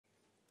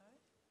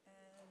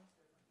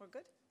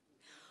good?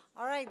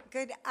 All right,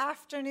 good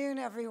afternoon,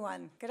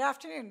 everyone. Good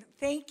afternoon.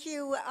 Thank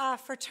you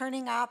for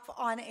turning up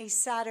on a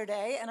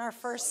Saturday and our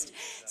first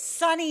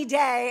sunny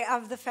day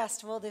of the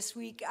festival this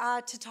week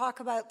to talk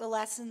about the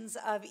lessons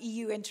of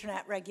EU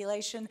internet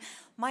regulation.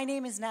 My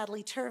name is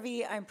Natalie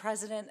Turvey. I'm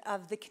president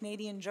of the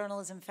Canadian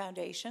Journalism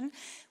Foundation,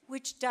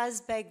 which does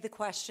beg the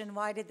question,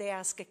 why did they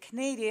ask a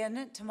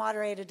Canadian to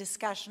moderate a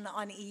discussion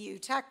on EU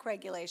tech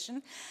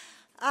regulation?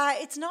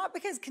 It's not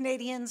because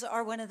Canadians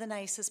are one of the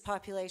nicest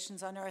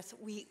populations on earth.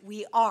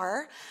 We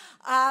are.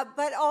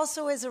 But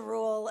also, as a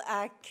rule,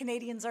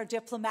 Canadians are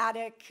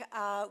diplomatic.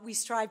 We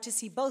strive to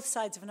see both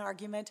sides of an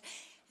argument,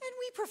 and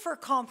we prefer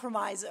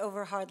compromise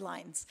over hard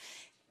lines,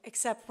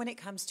 except when it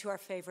comes to our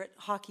favorite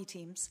hockey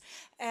teams.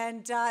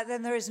 And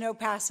then there is no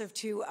passive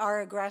to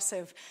our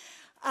aggressive.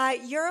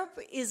 Europe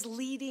is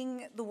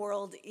leading the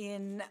world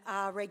in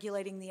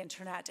regulating the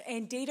internet,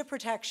 and data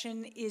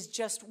protection is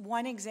just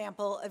one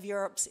example of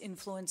Europe's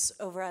influence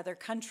over other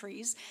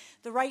countries.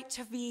 The right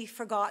to be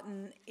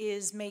forgotten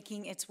is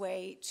making its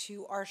way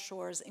to our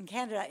shores in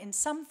Canada in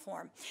some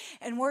form,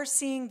 and we're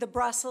seeing the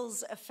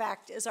Brussels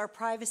effect as our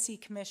privacy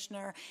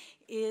commissioner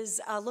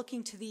is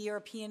looking to the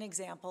European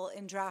example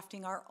in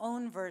drafting our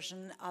own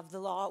version of the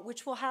law,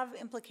 which will have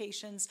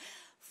implications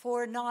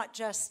for not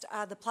just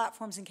the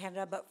platforms in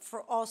Canada, but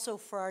also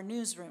for our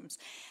newsrooms.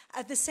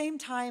 At the same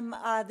time,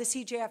 the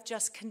CJF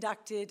just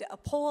conducted a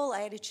poll.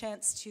 I had a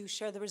chance to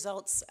share the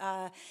results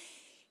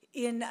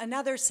in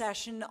another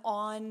session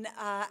on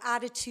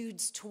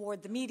attitudes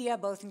toward the media,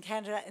 both in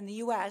Canada and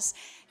the US,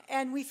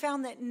 and we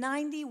found that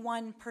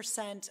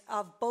 91%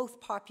 of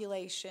both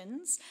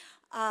populations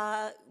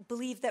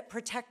believe that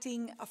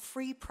protecting a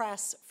free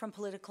press from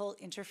political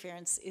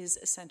interference is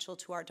essential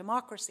to our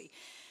democracy.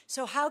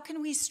 So how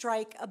can we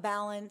strike a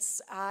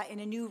balance in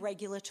a new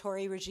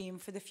regulatory regime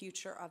for the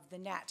future of the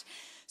net?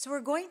 So we're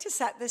going to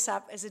set this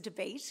up as a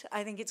debate.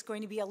 I think it's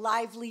going to be a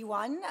lively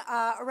one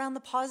around the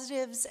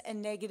positives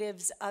and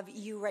negatives of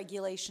EU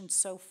regulation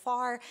so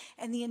far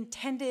and the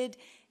intended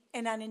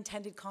and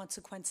unintended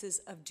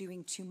consequences of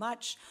doing too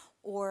much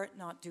or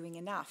not doing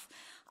enough.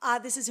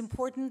 This is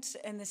important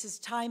and this is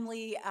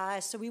timely,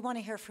 so we want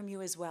to hear from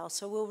you as well.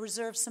 So we'll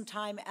reserve some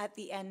time at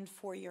the end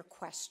for your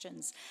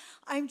questions.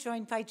 I'm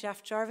joined by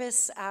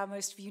Jarvis.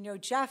 Most of you know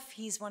Jeff.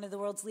 He's one of the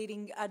world's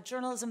leading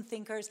journalism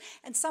thinkers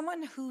and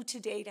someone who to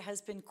date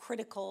has been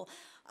critical,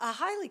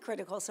 highly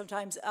critical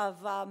sometimes,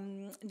 of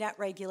net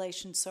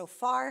regulation so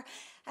far.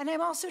 And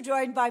I'm also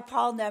joined by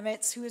Paul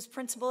Nemitz, who is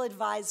Principal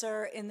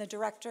Advisor in the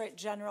Directorate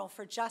General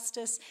for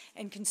Justice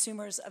and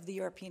Consumers of the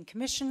European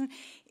Commission.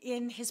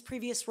 In his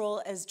previous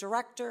role as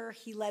director,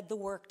 he led the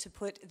work to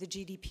put the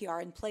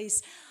GDPR in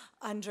place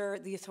under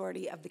the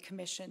authority of the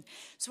Commission.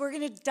 So we're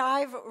going to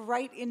dive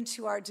right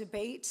into our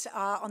debate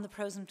on the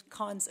pros and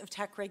cons of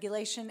tech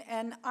regulation,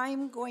 and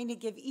I'm going to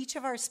give each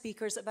of our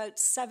speakers about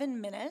 7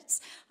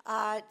 minutes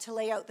to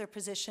lay out their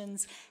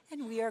positions,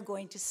 and we are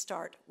going to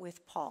start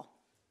with Paul.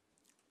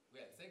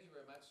 Well, thank you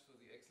very much for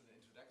the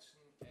excellent introduction,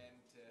 and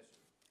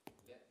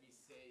let me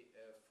say,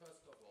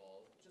 first of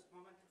all, just a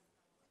moment.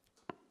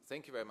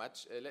 Thank you very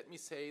much. Let me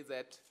say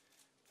that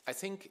I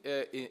think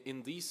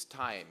in these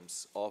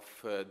times of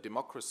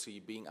democracy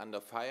being under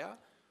fire,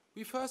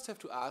 we first have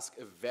to ask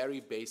a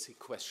very basic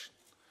question.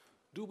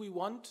 Do we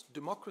want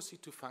democracy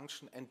to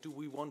function, and do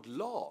we want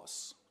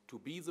laws to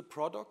be the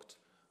product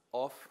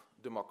of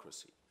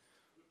democracy?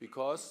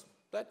 Because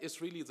that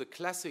is really the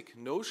classic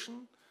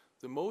notion,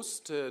 the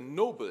most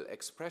noble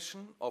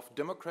expression of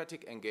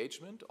democratic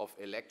engagement of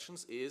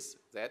elections is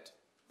that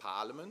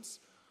parliaments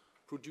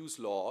produce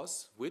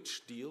laws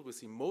which deal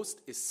with the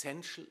most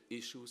essential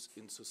issues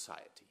in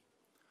society.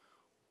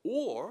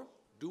 Or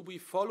do we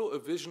follow a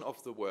vision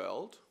of the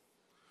world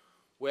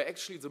where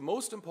actually the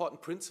most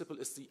important principle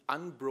is the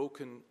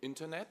unbroken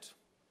internet,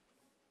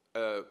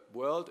 a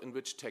world in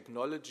which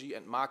technology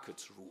and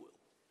markets rule?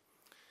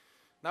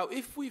 Now,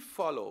 if we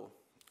follow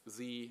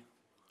the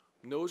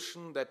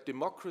notion that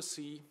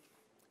democracy,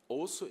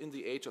 also in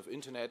the age of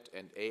internet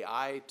and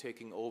AI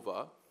taking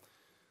over,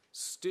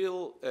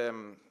 still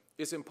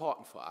is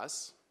important for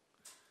us,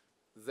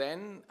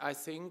 then I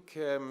think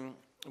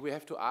we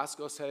have to ask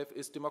ourselves,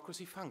 is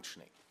democracy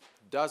functioning?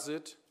 Does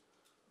it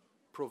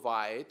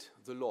provide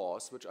the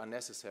laws which are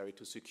necessary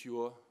to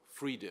secure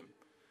freedom?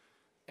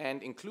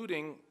 And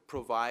including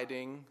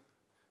providing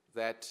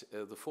that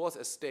the fourth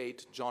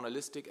estate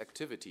journalistic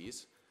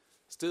activities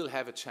still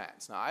have a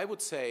chance. Now, I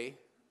would say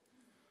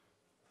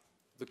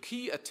the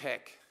key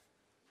attack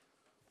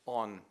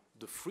on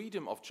the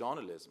freedom of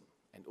journalism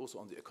and also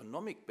on the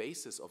economic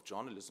basis of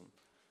journalism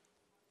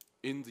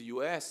in the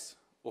US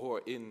or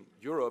in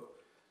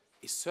Europe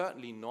is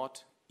certainly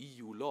not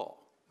EU law.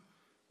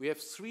 We have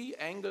three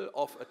angles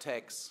of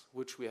attacks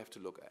which we have to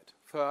look at.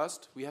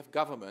 First, we have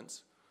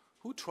governments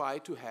who try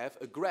to have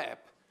a grab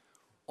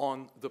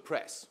on the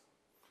press.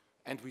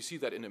 And we see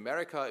that in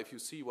America. If you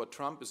see what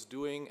Trump is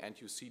doing and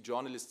you see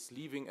journalists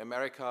leaving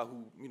America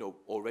who,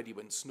 already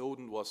when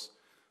Snowden was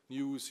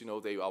news,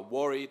 they are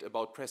worried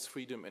about press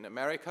freedom in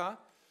America.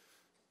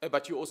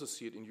 But you also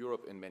see it in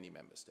Europe in many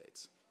member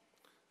states.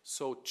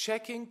 So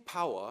checking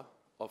power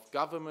of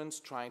governments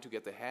trying to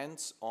get their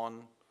hands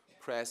on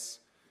press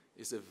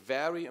is a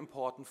very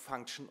important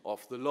function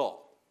of the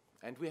law,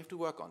 and we have to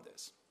work on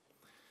this.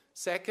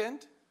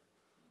 Second,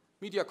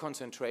 media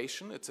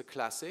concentration, it's a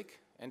classic,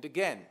 and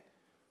again,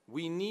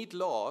 we need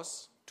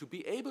laws to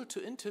be able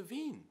to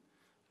intervene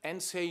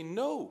and say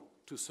no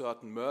to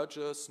certain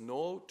mergers,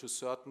 no to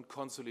certain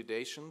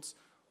consolidations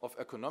of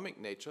economic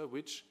nature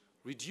which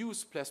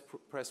reduce press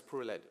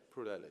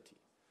plurality.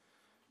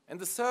 And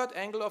the third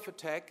angle of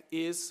attack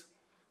is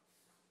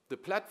the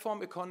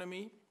platform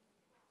economy,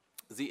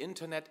 the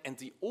internet, and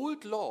the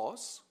old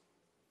laws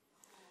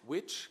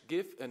which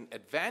give an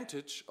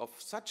advantage of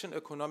such an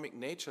economic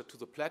nature to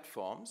the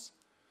platforms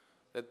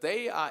that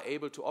they are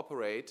able to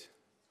operate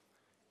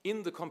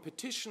in the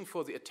competition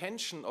for the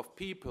attention of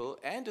people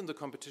and in the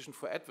competition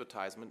for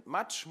advertisement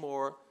much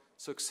more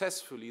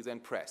successfully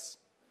than press.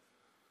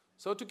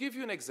 So to give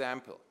you an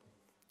example,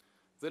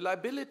 the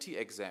liability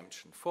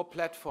exemption for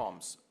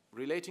platforms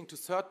relating to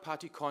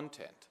third-party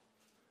content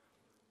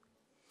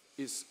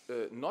is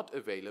not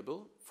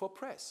available for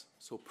press.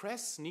 So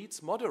press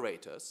needs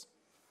moderators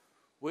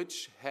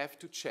which have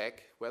to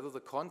check whether the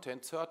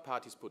content third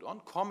parties put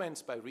on,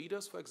 comments by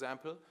readers, for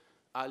example,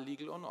 are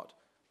legal or not.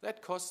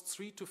 That costs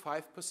 3 to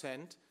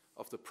 5%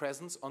 of the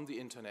presence on the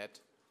internet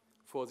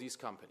for these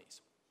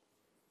companies.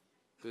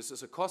 This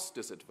is a cost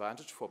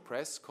disadvantage for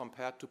press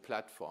compared to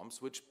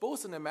platforms, which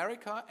both in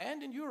America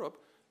and in Europe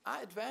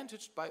are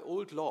advantaged by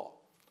old law.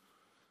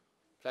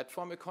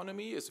 Platform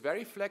economy is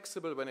very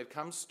flexible when it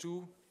comes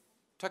to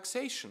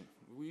taxation.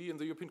 We in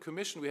the European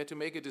Commission, we had to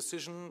make a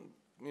decision,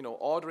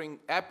 ordering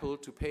Apple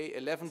to pay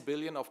 11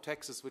 billion of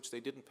taxes which they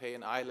didn't pay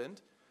in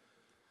Ireland.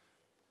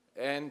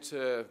 And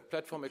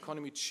platform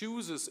economy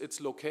chooses its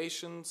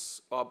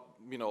locations of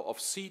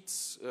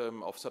seats,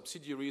 of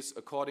subsidiaries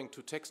according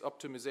to tax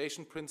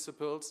optimization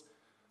principles.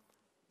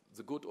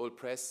 The good old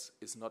press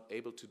is not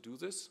able to do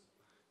this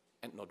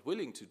and not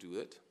willing to do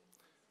it.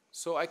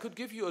 So I could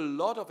give you a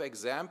lot of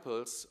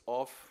examples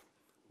of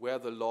where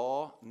the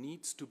law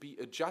needs to be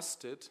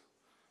adjusted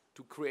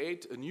to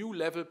create a new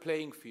level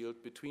playing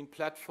field between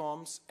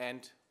platforms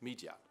and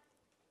media.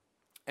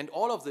 And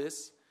all of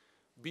this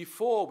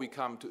before we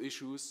come to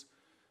issues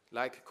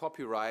like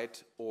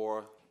copyright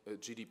or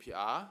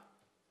GDPR.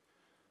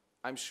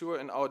 I'm sure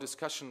in our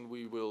discussion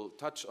we will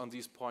touch on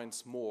these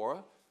points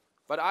more,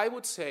 but I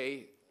would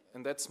say,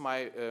 and that's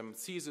my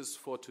thesis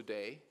for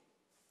today,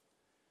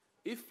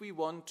 if we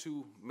want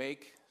to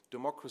make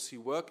democracy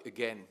work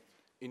again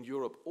in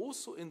Europe,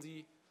 also in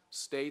the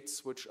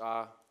states which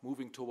are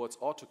moving towards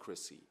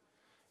autocracy,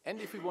 and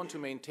if we want to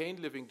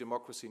maintain living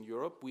democracy in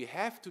Europe, we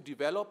have to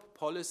develop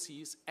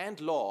policies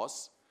and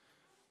laws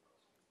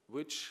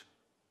which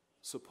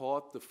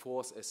support the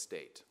fourth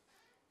estate.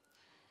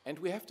 And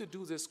we have to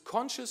do this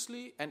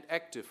consciously and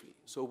actively.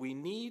 So we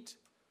need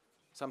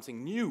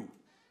something new.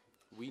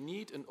 We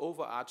need an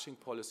overarching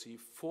policy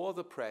for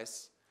the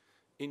press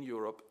in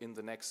Europe in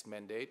the next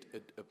mandate,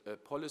 a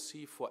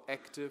policy for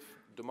active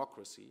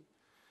democracy.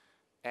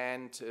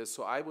 And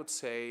so I would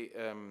say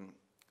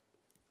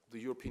the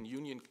European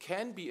Union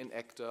can be an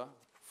actor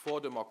for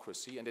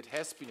democracy, and it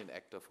has been an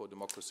actor for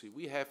democracy.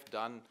 We have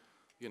done,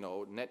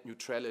 net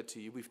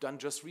neutrality. We've done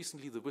just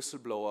recently the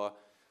whistleblower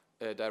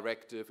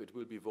directive. It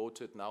will be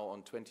voted now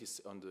on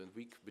the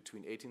week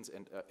between 18th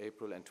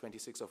April and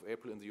 26th of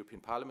April in the European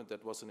Parliament.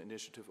 That was an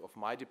initiative of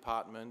my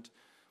department,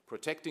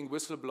 protecting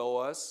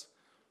whistleblowers.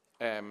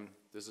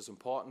 This is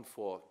important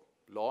for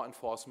law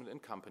enforcement in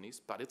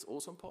companies, but it's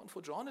also important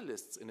for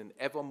journalists in an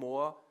ever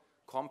more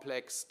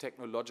complex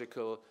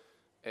technological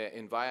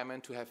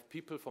environment to have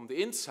people from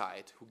the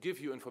inside who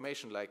give you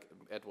information, like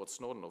Edward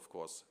Snowden, of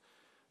course,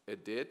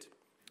 did.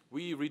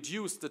 We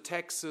reduced the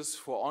taxes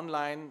for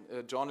online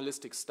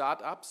journalistic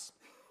startups,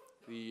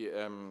 the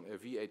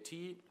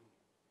VAT.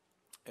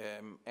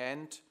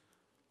 And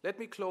let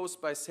me close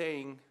by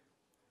saying,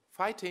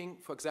 fighting,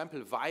 for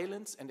example,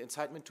 violence and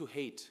incitement to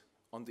hate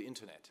on the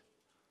internet,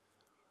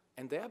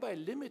 and thereby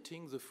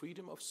limiting the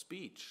freedom of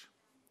speech,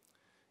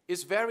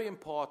 is very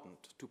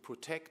important to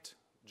protect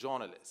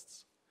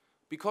journalists.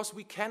 Because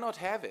we cannot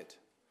have it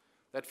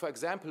that, for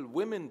example,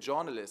 women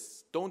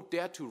journalists don't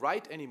dare to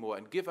write anymore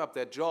and give up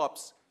their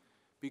jobs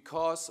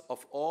because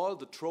of all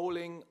the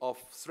trolling of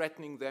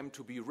threatening them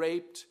to be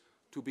raped,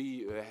 to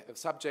be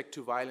subject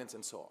to violence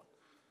and so on.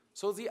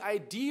 So the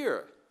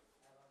idea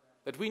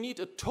that we need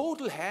a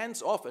total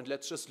hands-off and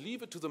let's just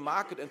leave it to the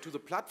market and to the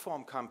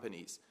platform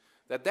companies,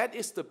 that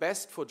is the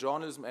best for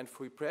journalism and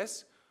free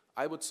press,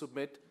 I would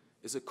submit,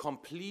 is a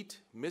complete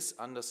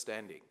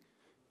misunderstanding.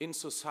 In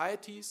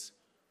societies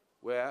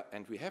where,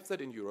 and we have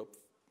that in Europe,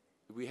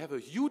 we have a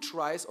huge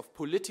rise of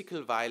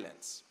political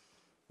violence.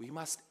 We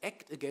must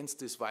act against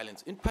this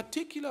violence, in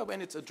particular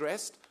when it's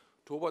addressed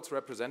towards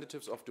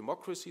representatives of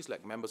democracies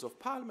like members of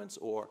parliaments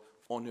or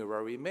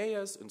honorary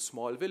mayors in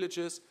small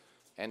villages,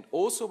 and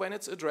also when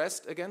it's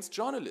addressed against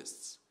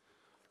journalists.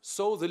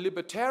 So the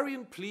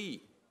libertarian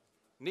plea,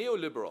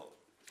 neoliberal,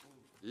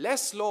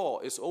 less law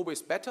is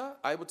always better,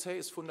 I would say,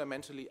 is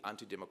fundamentally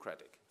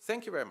anti-democratic.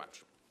 Thank you very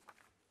much.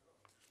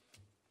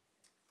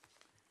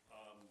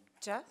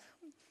 Jeff?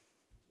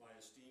 My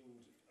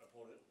esteemed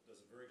opponent does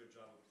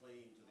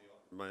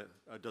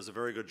a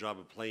very good job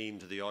of playing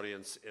to the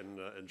audience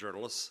in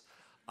journalists.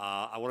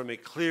 I want to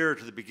make clear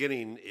to the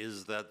beginning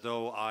is that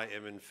though I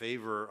am in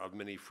favor of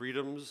many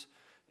freedoms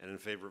and in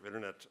favor of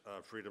internet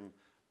freedom,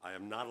 I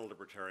am not a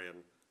libertarian.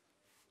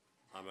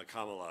 I'm a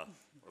Kamala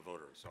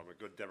voter, so I'm a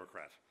good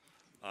Democrat,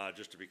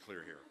 just to be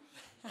clear here,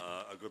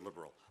 a good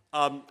liberal.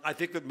 I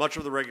think that much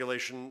of the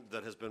regulation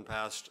that has been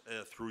passed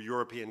through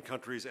European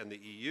countries and the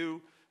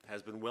EU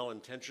has been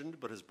well-intentioned,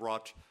 but has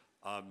brought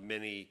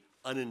many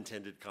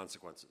unintended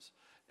consequences.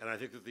 And I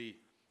think that the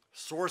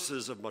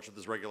sources of much of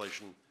this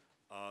regulation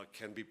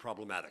can be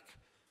problematic.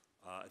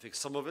 I think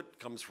some of it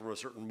comes from a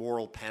certain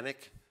moral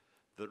panic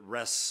that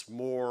rests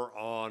more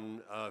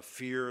on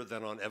fear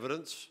than on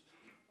evidence.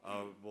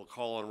 We'll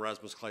call on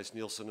Rasmus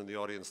Kleis-Nielsen in the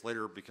audience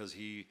later because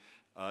he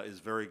is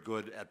very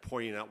good at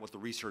pointing out what the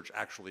research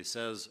actually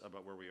says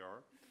about where we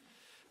are.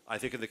 I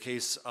think in the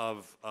case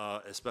of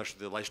especially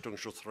the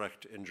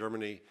Leistungsschutzrecht in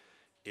Germany,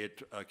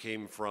 it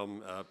came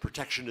from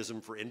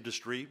protectionism for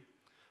industry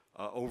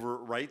over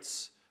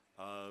rights.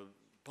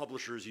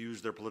 Publishers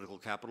use their political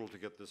capital to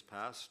get this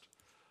passed.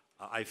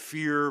 I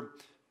fear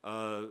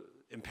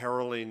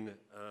imperiling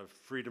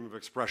freedom of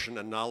expression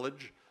and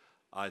knowledge.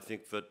 I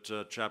think that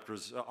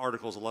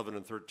Articles 11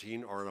 and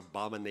 13 are an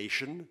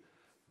abomination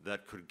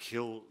that could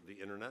kill the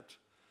internet.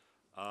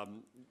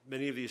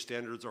 Many of these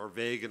standards are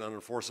vague and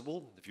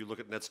unenforceable. If you look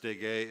at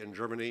NetzDG in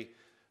Germany,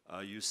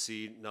 you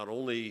see not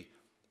only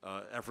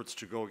efforts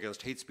to go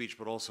against hate speech,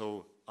 but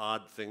also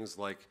odd things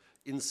like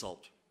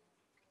insult.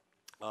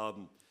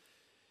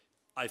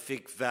 I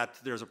think that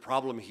there's a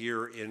problem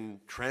here in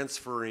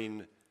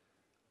transferring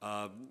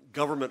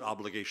government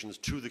obligations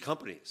to the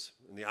companies.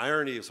 And the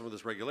irony of some of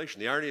this regulation,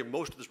 the irony of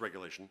most of this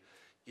regulation,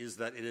 is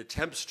that it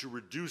attempts to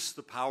reduce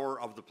the power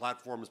of the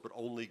platforms but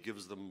only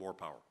gives them more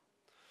power.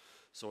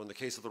 So in the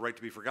case of the right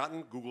to be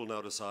forgotten, Google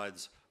now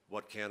decides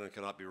what can and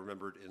cannot be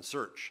remembered in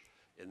search.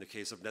 In the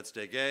case of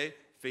NetzDG,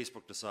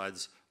 Facebook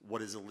decides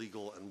what is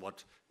illegal and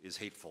what is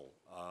hateful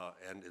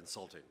and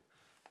insulting.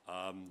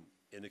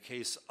 In the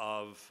case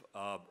of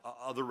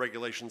other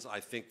regulations, I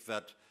think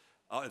that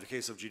in the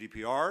case of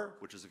GDPR,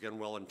 which is again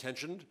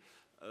well-intentioned,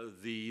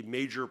 the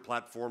major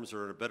platforms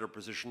are in a better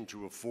position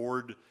to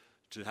afford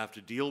to have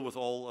to deal with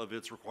all of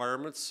its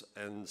requirements,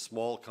 and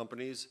small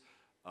companies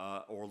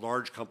or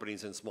large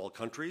companies in small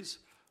countries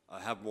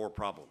have more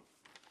problem.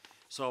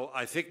 So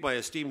I think my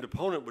esteemed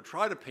opponent would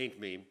try to paint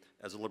me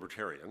as a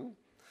libertarian,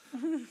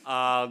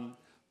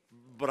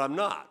 but I'm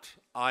not.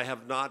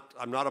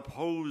 I'm not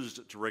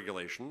opposed to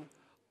regulation.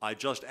 I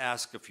just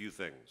ask a few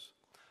things.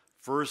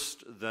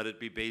 First, that it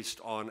be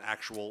based on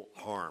actual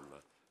harm,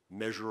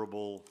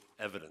 measurable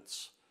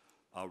evidence,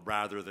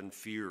 rather than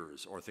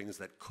fears or things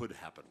that could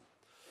happen.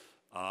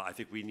 I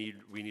think we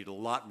need a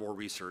lot more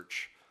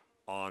research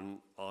on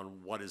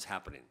what is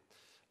happening.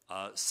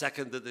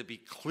 Second, that they be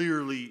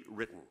clearly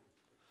written.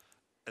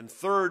 And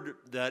third,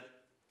 that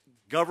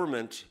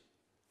government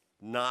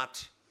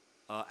not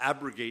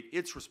abrogate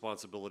its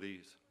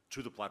responsibilities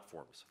to the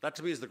platforms. That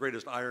to me is the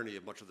greatest irony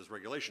of much of this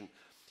regulation,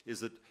 is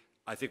that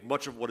I think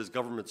much of what is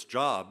government's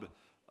job,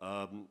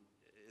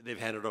 they've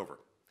handed over.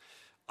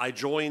 I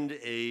joined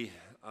this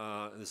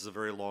is a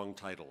very long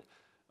title,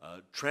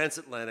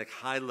 Transatlantic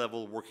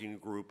High-Level Working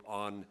Group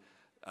on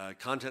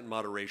Content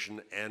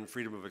Moderation and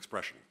Freedom of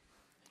Expression,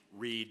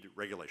 read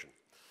regulation,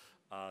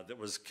 that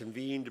was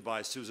convened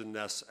by Susan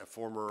Ness, a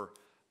former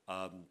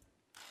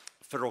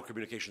Federal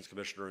Communications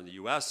Commissioner in the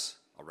US,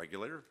 a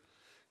regulator,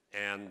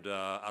 and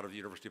out of the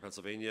University of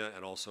Pennsylvania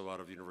and also out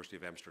of the University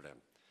of Amsterdam.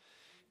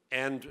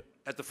 And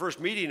at the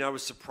first meeting, I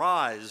was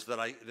surprised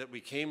that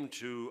we came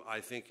to, I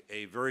think,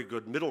 a very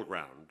good middle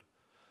ground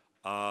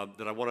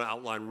that I want to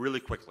outline really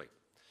quickly.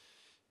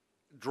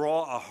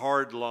 Draw a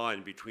hard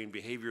line between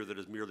behavior that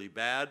is merely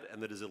bad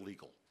and that is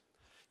illegal.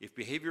 If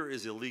behavior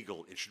is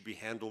illegal, it should be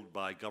handled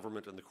by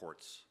government and the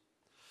courts.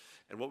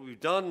 And what we've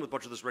done with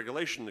much of this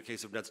regulation, in the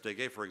case of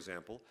NetzDG, for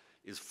example,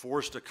 is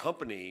forced a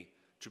company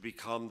to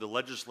become the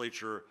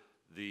legislature,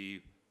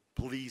 the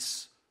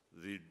police,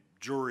 the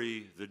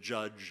jury, the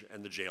judge,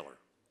 and the jailer.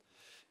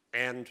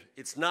 And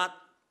it's not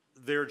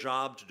their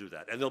job to do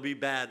that, and they'll be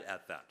bad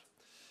at that.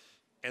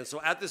 And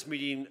so at this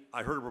meeting,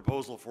 I heard a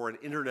proposal for an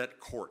internet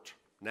court,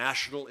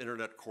 national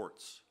internet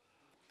courts,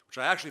 which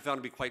I actually found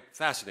to be quite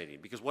fascinating,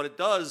 because what it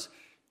does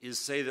is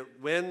say that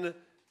when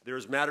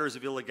there's matters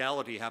of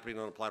illegality happening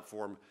on a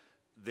platform,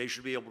 they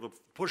should be able to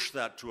push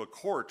that to a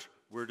court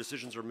where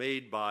decisions are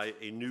made by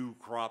a new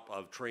crop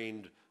of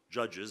trained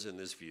judges, in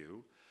this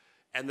view,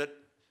 and that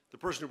the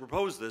person who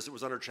proposed this, it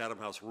was under Chatham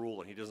House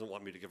rule, and he doesn't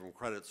want me to give him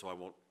credit, so I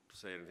won't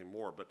say anything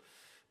more,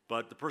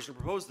 but the person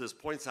who proposed this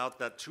points out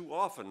that too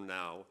often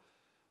now,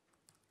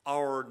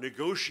 our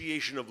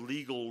negotiation of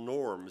legal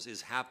norms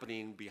is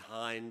happening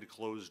behind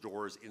closed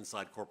doors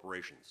inside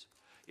corporations.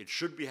 It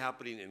should be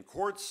happening in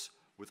courts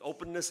with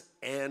openness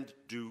and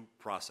due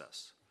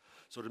process.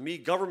 So to me,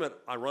 government,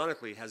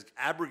 ironically, has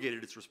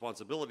abrogated its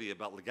responsibility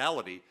about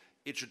legality.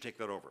 It should take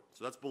that over.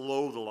 So that's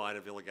below the line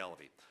of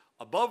illegality.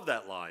 Above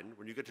that line,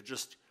 when you get to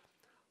just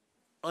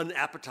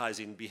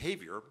unappetizing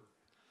behavior,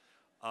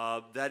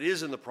 that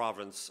is in the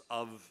province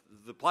of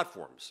the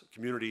platforms,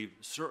 community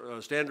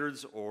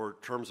standards or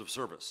terms of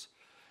service.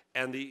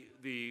 And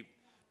the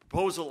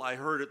proposal I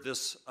heard at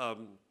this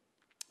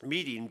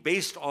meeting,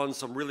 based on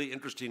some really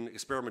interesting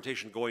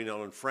experimentation going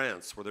on in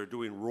France, where they're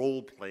doing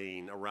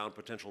role-playing around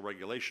potential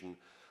regulation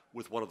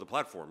with one of the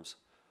platforms,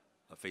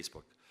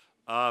 Facebook,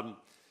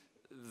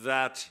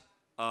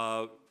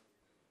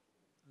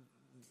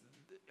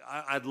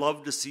 I'd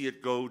love to see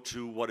it go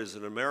to what is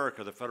in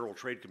America the Federal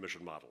Trade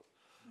Commission model,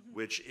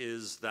 which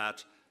is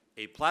that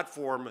a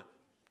platform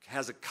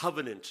has a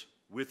covenant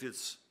with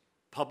its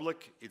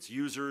public, its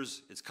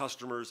users, its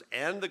customers,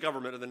 and the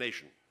government of the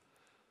nation.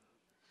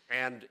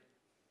 And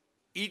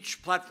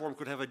each platform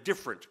could have a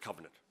different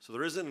covenant. So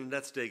there isn't a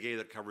NetzDG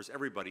that covers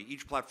everybody.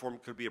 Each platform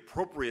could be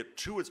appropriate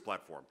to its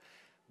platform.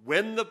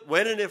 When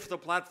and if the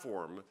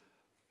platform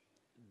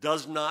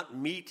does not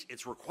meet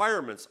its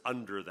requirements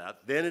under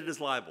that, then it is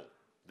liable.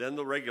 Then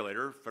the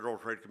regulator, Federal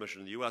Trade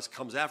Commission in the US,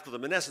 comes after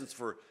them, in essence,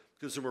 for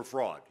consumer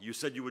fraud. You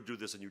said you would do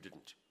this and you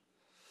didn't.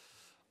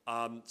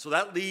 So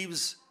that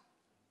leaves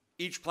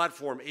each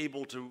platform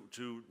able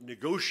to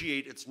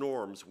negotiate its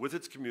norms with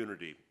its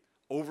community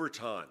over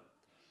time.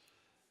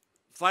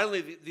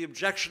 Finally, the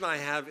objection I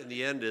have in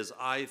the end is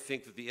I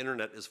think that the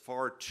internet is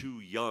far too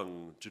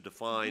young to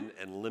define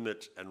and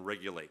limit and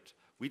regulate.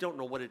 We don't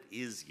know what it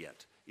is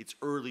yet. It's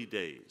early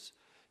days.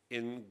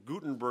 In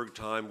Gutenberg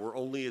time, we're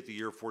only at the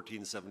year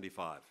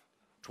 1475,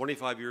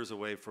 25 years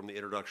away from the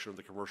introduction of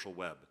the commercial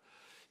web.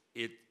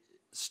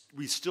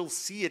 We still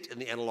see it in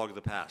the analog of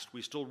the past.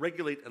 We still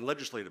regulate and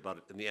legislate about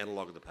it in the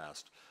analog of the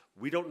past.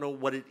 We don't know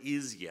what it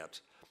is yet.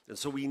 And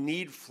so we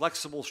need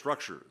flexible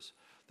structures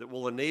that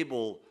will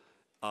enable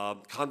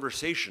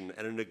conversation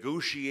and a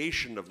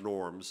negotiation of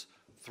norms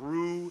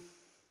through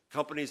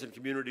companies and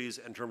communities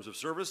in terms of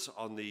service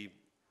on the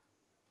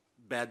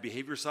bad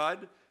behavior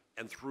side,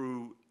 and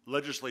through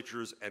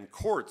legislatures and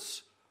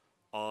courts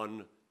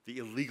on the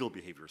illegal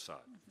behavior side.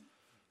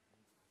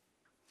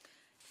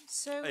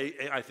 So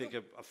I think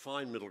a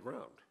fine middle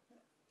ground.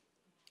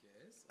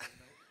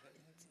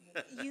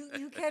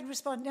 you can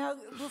respond. Now,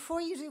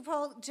 before you do,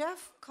 Paul,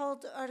 Jeff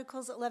called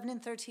Articles 11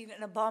 and 13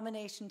 an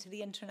abomination to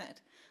the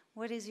internet.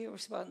 What is your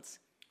response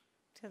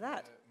to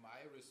that?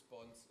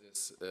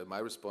 My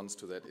response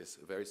to that is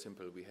very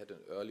simple. We had an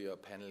earlier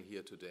panel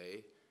here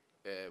today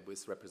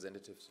with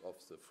representatives of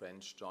the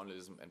French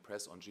journalism and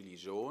press on Gilets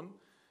jaunes,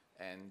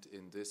 and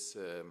in this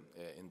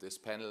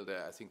panel,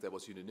 I think there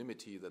was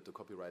unanimity that the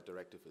copyright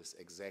directive is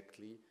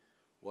exactly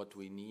what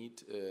we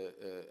need,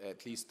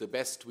 at least the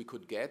best we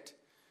could get.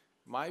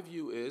 My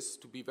view is,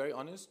 to be very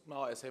honest,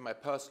 now I say my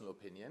personal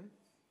opinion,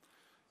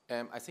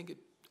 I think it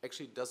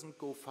actually doesn't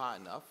go far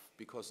enough,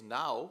 because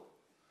now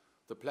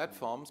the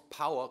platforms,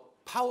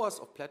 powers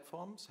of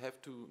platforms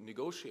have to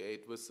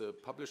negotiate with the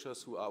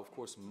publishers who are, of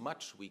course,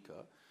 much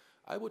weaker.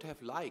 I would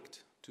have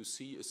liked to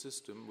see a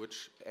system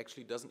which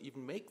actually doesn't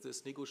even make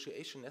this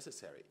negotiation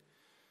necessary.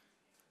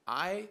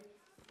 I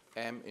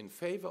am in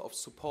favor of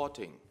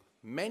supporting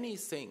many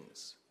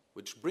things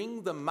which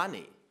bring the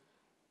money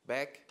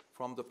back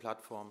from the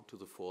platform to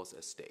the fourth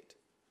estate.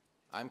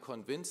 I'm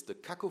convinced the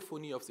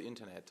cacophony of the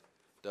internet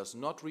does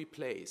not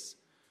replace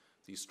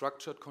the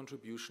structured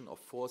contribution of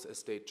fourth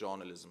estate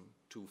journalism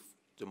to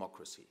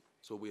democracy.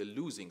 So we are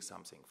losing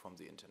something from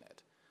the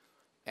internet.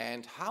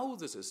 And how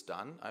this is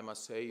done, I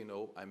must say,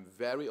 I'm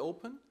very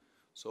open.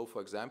 So,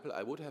 for example,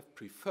 I would have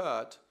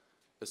preferred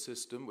a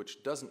system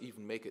which doesn't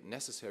even make it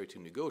necessary to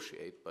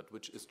negotiate, but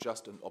which is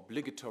just an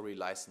obligatory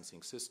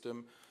licensing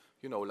system,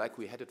 like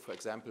we had it, for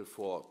example,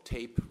 for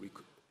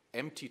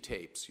empty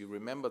tapes. You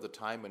remember the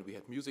time when we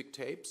had music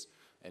tapes,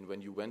 and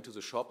when you went to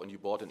the shop and you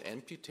bought an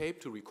empty tape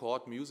to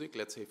record music,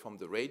 let's say from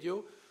the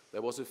radio,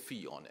 there was a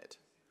fee on it.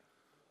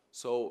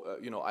 So,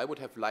 I would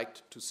have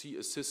liked to see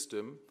a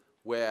system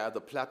where the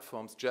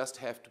platforms just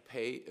have to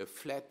pay a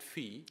flat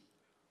fee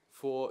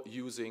for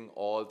using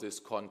all this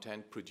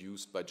content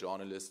produced by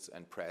journalists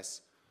and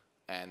press,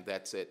 and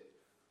that's it.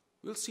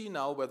 We'll see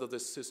now whether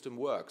this system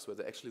works,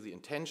 whether actually the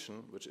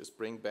intention, which is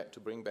to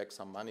bring back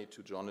some money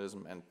to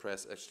journalism and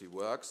press, actually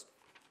works.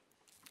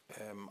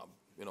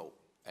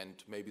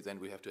 And maybe then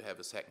we have to have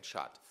a second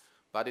shot.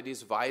 But it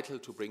is vital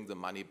to bring the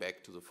money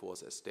back to the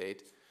fourth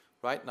estate.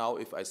 Right now,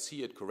 if I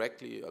see it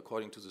correctly,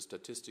 according to the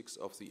statistics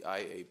of the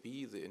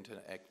IAB, the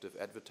Interactive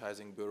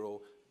Advertising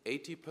Bureau,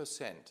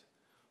 80%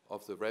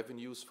 of the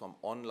revenues from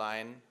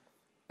online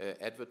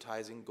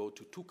advertising go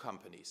to two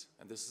companies.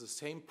 And this is the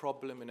same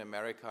problem in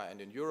America and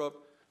in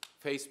Europe,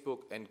 Facebook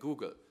and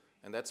Google.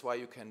 And that's why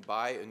you can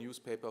buy a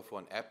newspaper for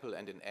an apple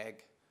and an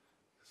egg.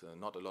 So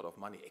not a lot of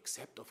money,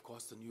 except, of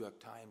course, the New York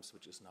Times,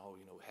 which is now,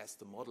 has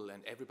the model,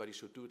 and everybody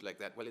should do it like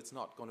that. Well, it's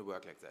not going to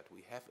work like that.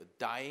 We have a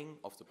dying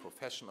of the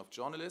profession of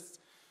journalists,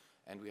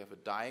 and we have a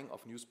dying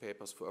of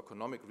newspapers for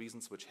economic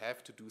reasons, which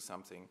have to do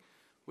something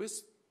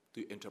with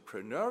the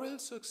entrepreneurial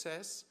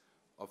success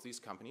of these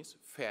companies.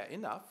 Fair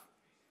enough,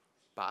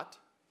 but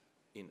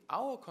in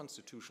our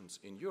constitutions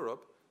in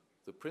Europe,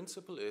 The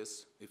principle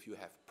is, if you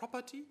have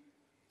property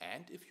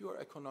and if you are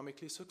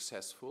economically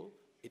successful,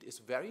 it is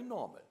very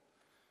normal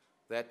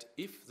that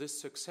if this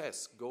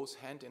success goes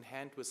hand in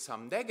hand with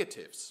some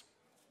negatives,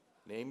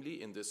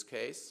 namely, in this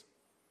case,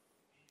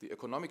 the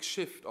economic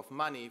shift of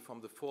money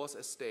from the fourth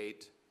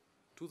estate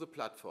to the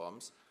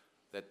platforms,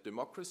 that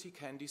democracy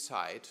can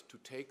decide to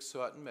take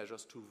certain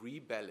measures to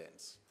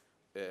rebalance.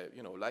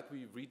 Like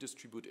we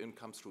redistribute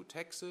income through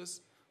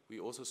taxes, we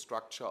also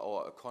structure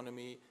our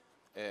economy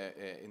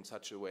in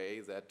such a way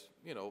that,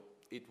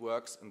 it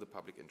works in the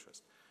public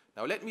interest.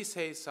 Now, let me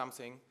say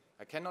something.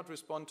 I cannot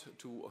respond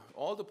to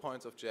all the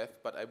points of Jeff,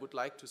 but I would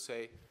like to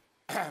say,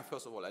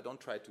 first of all, I don't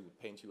try to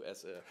paint you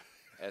as a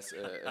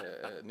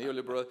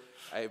neoliberal.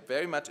 I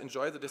very much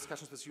enjoy the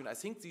discussions with you, and I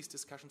think these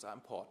discussions are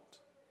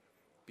important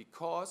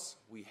because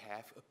we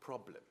have a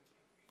problem,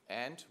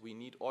 and we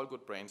need all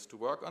good brains to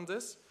work on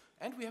this,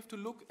 and we have to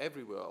look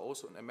everywhere,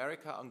 also in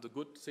America, on the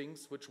good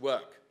things which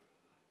work.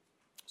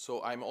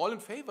 So I'm all in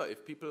favor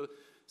if people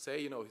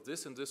say,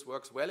 this and this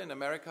works well in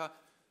America,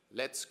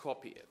 let's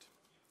copy it.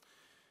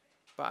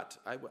 But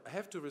I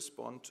have to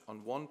respond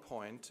on one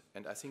point,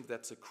 and I think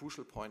that's a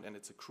crucial point, and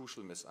it's a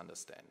crucial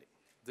misunderstanding.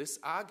 This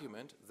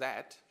argument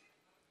that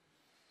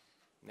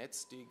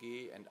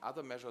NetzDG and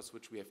other measures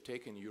which we have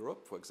taken in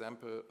Europe, for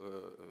example,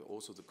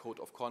 also the Code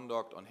of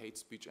Conduct on hate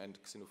speech and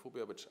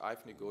xenophobia, which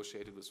I've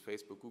negotiated with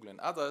Facebook, Google, and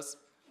others,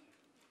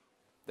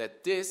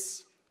 that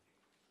this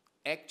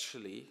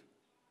actually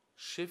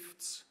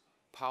shifts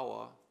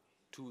power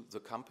to the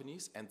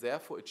companies, and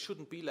therefore it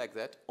shouldn't be like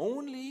that.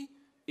 Only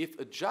if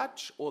a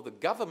judge or the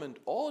government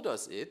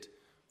orders it,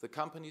 the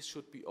companies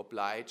should be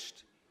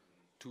obliged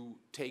to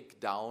take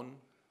down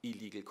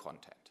illegal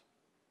content.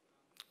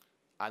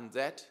 And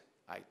that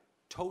I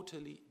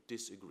totally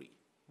disagree.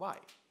 Why?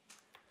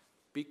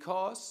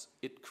 Because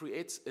it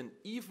creates an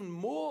even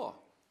more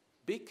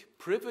big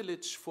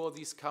privilege for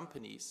these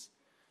companies,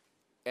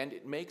 and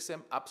it makes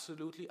them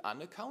absolutely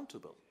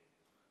unaccountable.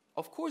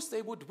 Of course,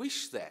 they would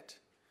wish that.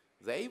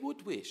 They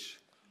would wish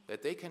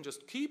that they can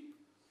just keep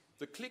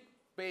the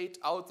clickbait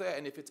out there,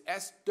 and if it's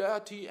as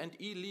dirty and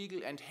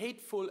illegal and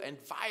hateful and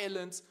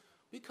violence,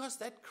 because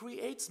that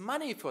creates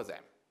money for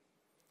them.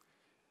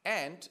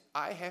 And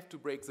I have to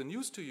break the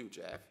news to you,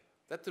 Jeff,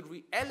 that the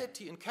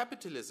reality in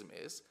capitalism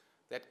is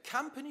that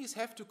companies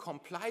have to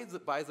comply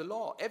by the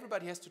law.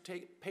 Everybody has to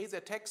pay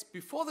their tax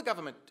before the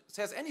government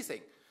says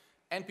anything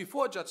and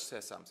before a judge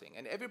says something.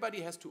 And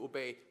everybody has to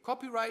obey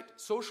copyright,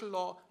 social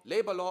law,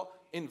 labor law,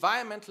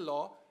 environmental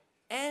law,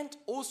 and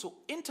also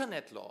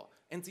internet law.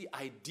 And the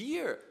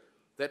idea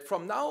that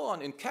from now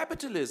on in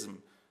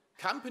capitalism,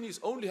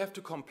 companies only have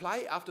to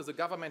comply after the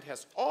government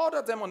has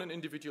ordered them on an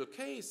individual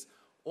case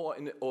or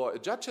a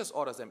judge has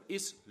ordered them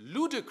is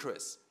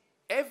ludicrous.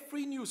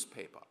 Every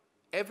newspaper,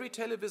 every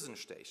television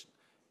station,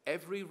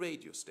 every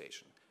radio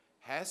station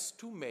has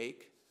to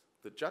make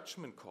the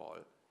judgment call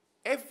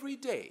every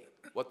day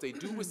what they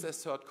do with their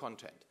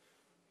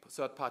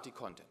third-party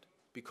content,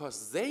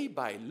 because they,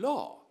 by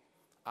law,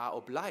 are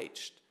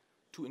obliged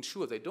to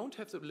ensure they don't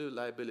have the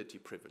liability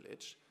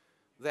privilege,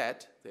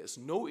 that there is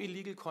no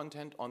illegal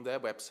content on their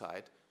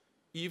website,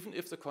 even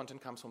if the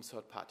content comes from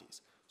third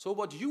parties. So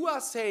what you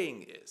are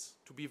saying is,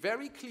 to be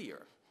very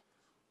clear,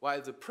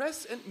 while the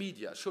press and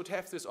media should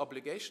have this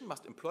obligation,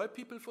 must employ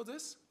people for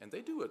this, and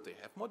they do it. They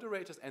have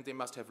moderators, and they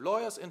must have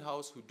lawyers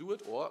in-house who do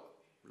it, or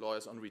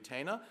lawyers on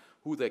retainer,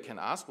 who they can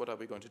ask, what are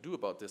we going to do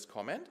about this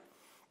comment?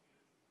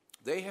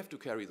 They have to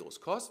carry those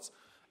costs,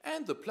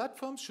 and the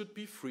platforms should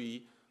be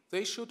free.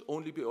 They should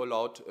only be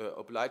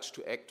obliged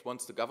to act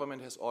once the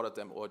government has ordered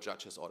them or a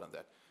judge has ordered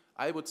that.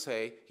 I would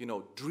say,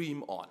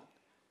 dream on.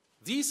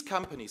 These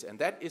companies, and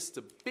that is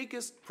the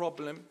biggest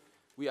problem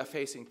we are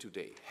facing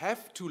today,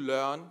 have to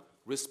learn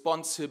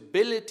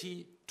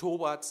responsibility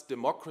towards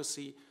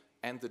democracy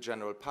and the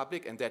general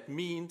public, and that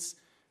means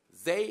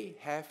they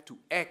have to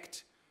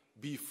act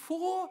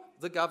before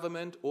the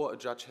government or a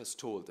judge has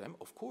told them.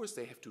 Of course,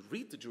 they have to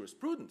read the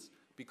jurisprudence,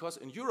 because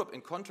in Europe,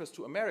 in contrast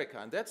to America,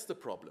 and that's the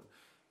problem,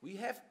 we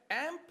have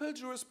ample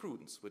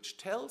jurisprudence which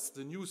tells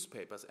the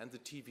newspapers and the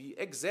TV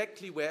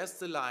exactly where's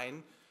the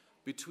line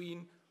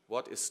between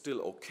what is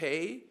still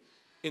okay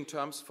in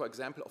terms, for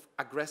example, of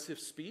aggressive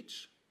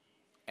speech,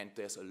 and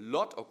there's a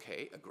lot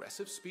okay,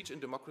 aggressive speech in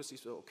democracy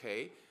is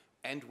okay,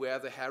 and where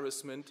the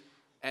harassment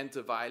and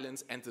the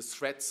violence and the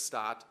threats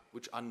start,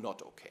 which are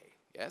not okay,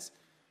 yes?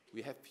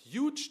 We have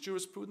huge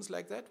jurisprudence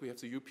like that. We have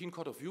the European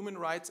Court of Human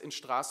Rights in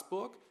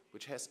Strasbourg,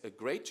 which has a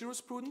great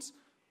jurisprudence.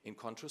 In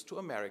contrast to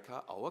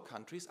America, our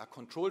countries are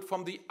controlled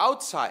from the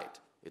outside.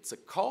 It's a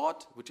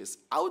court which is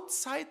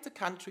outside the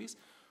countries,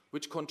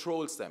 which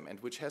controls them and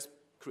which has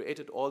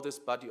created all this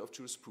body of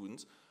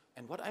jurisprudence.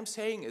 And what I'm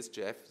saying is,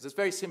 Jeff, this is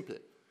very simple.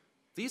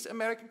 These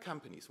American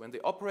companies, when they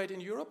operate in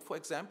Europe, for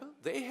example,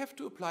 they have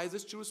to apply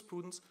this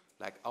jurisprudence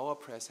like our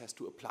press has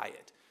to apply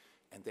it.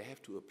 And they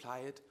have to apply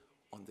it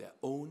on their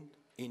own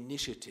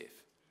initiative.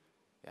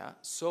 Yeah?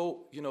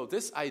 So,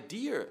 this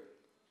idea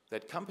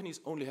that companies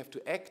only have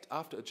to act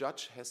after a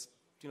judge has,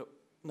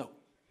 no,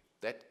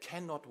 that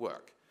cannot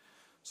work.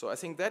 So I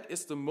think that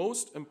is the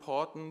most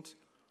important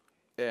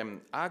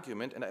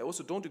argument, and I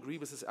also don't agree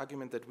with this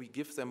argument that we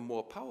give them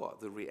more power.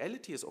 The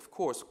reality is, of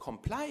course,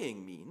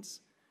 complying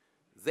means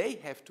they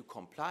have to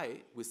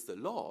comply with the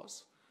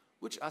laws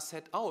which are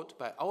set out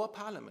by our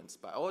parliaments,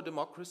 by our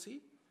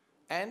democracy,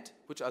 and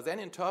which are then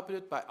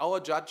interpreted by our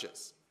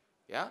judges.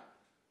 Yeah?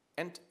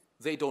 And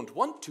they don't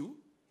want to,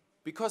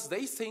 because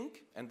they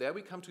think, and there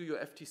we come to your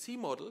FTC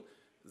model,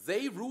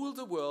 they rule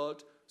the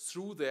world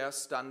through their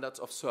standards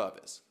of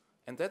service.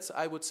 And that's,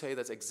 I would say,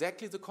 that's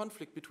exactly the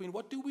conflict between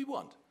what do we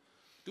want?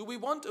 Do we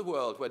want a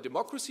world where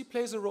democracy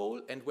plays a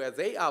role and where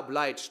they are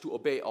obliged to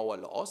obey our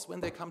laws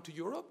when they come to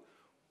Europe?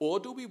 Or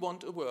do we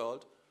want a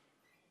world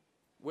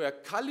where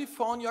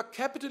California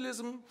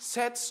capitalism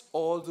sets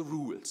all the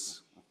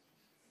rules?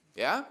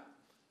 Yeah?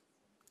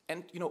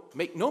 And, you know,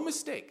 make no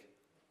mistake,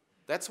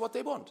 that's what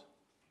they want.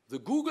 The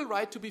Google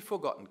right to be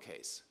forgotten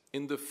case.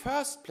 In the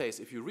first place,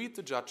 if you read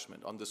the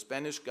judgment on the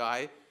Spanish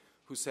guy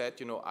who said,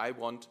 you know, I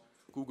want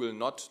Google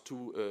not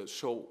to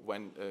show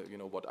when, you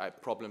know,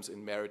 what problems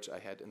in marriage I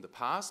had in the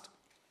past.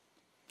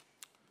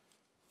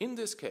 In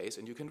this case,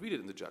 and you can read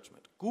it in the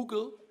judgment,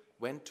 Google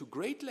went to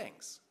great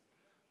lengths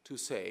to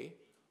say,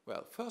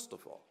 well, first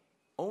of all,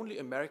 only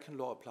American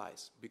law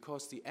applies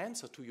because the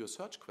answer to your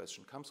search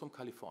question comes from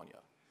California.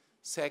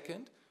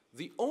 Second,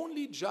 the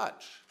only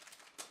judge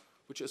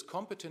which is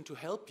competent to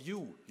help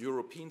you,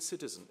 European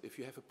citizen, if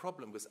you have a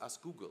problem with us,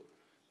 Google,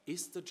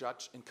 is the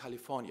judge in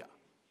California.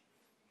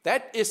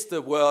 That is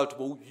the world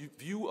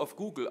view of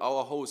Google,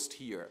 our host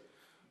here.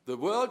 The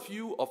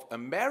worldview of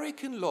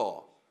American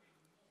law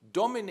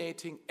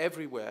dominating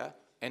everywhere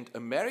and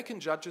American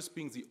judges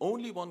being the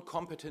only one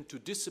competent to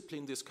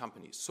discipline this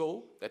company.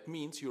 So that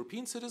means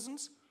European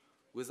citizens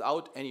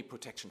without any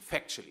protection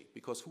factually,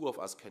 because who of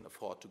us can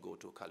afford to go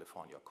to a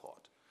California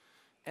court?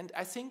 And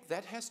I think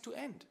that has to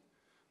end.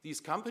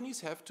 These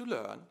companies have to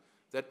learn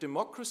that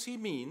democracy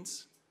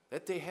means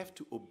that they have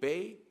to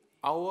obey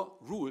our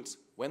rules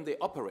when they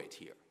operate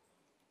here.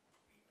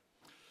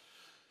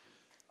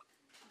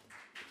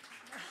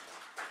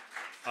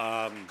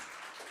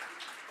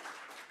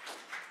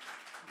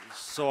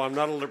 So I'm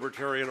not a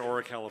libertarian or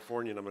a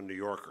Californian. I'm a New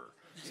Yorker.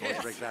 So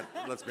Yes.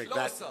 let's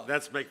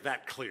make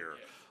that clear.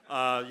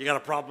 You got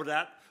a problem with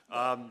that?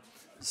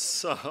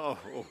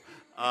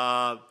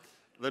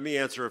 Let me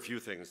answer a few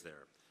things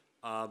there.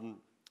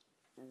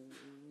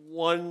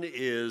 One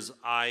is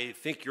I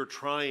think you're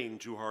trying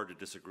too hard to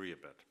disagree a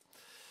bit,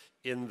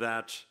 in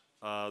that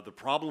the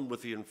problem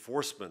with the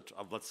enforcement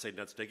of, let's say,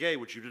 Netz Dege,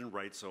 which you didn't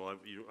write, so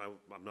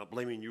I'm not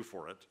blaming you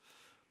for it,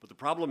 but the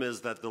problem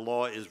is that the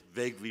law is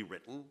vaguely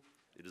written.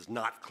 It is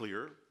not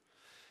clear.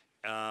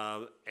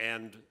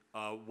 And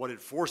what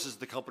it forces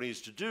the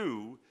companies to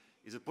do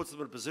is it puts them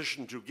in a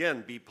position to,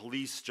 again, be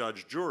police,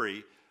 judge,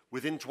 jury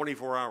within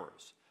 24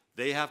 hours.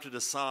 They have to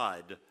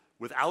decide,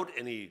 without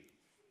any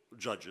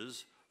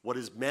judges, what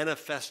is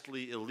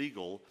manifestly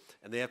illegal,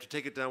 and they have to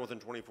take it down within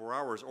 24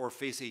 hours or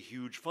face a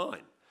huge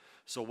fine.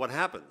 So what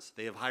happens?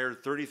 They have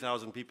hired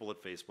 30,000 people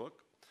at Facebook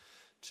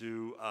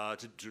to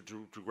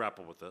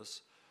grapple with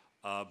this.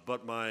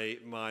 But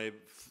my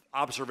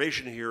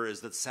observation here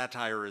is that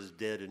satire is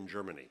dead in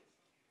Germany.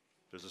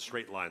 There's a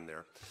straight line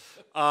there.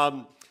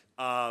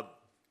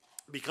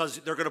 Because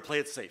they're going to play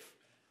it safe.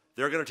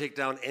 They're going to take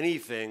down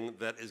anything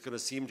that is going to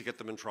seem to get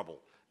them in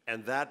trouble.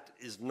 And that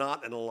is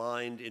not an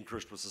aligned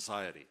interest with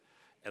society.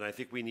 And I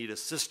think we need a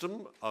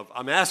system of,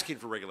 I'm asking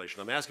for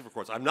regulation, I'm asking for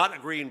courts. I'm not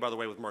agreeing, by the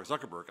way, with Mark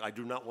Zuckerberg. I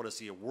do not want to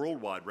see a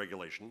worldwide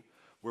regulation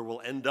where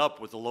we'll end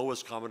up with the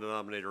lowest common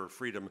denominator of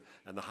freedom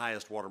and the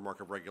highest watermark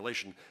of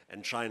regulation,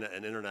 and China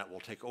and internet will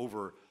take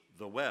over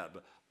the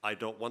web. I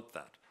don't want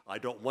that. I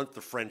don't want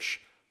the French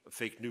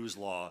fake news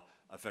law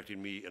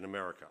affecting me in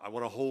America. I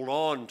want to hold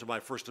on to my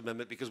First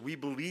Amendment because we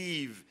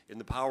believe in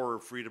the power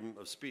of freedom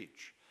of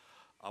speech.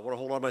 I want to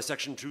hold on to my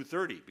Section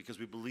 230 because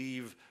we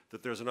believe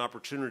that there's an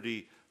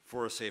opportunity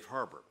for a safe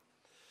harbor.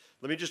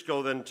 Let me just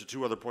go then to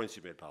two other points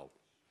you made, Paul.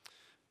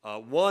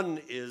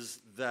 One is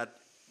that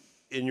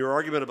in your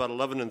argument about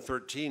 11 and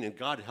 13, and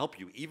God help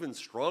you, even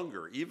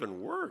stronger,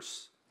 even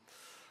worse,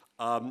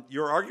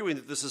 you're arguing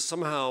that this is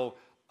somehow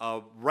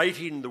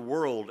righting the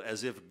world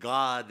as if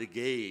God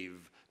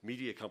gave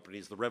media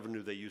companies the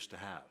revenue they used to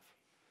have.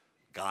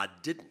 God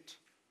didn't.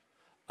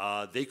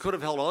 They could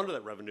have held on to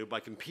that revenue by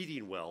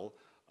competing well,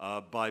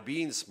 by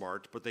being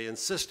smart, but they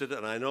insisted,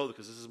 and I know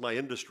because this is my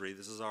industry,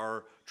 this is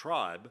our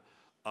tribe,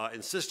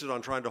 insisted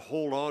on trying to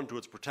hold on to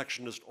its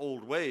protectionist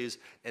old ways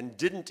and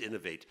didn't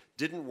innovate,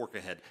 didn't work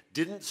ahead,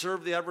 didn't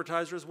serve the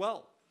advertisers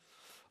well.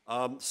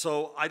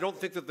 So I don't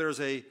think that there's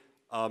a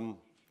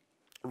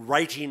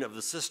righting of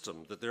the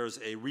system, that there's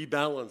a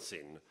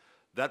rebalancing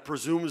that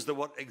presumes that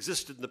what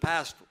existed in the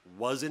past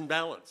was in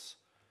balance.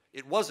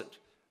 It wasn't.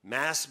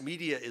 Mass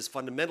media is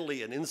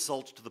fundamentally an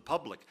insult to the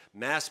public.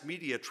 Mass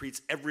media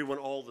treats everyone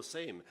all the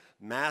same.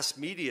 Mass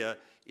media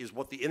is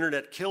what the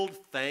internet killed,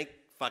 thank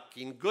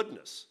fucking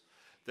goodness.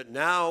 That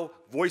now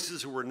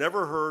voices who were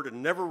never heard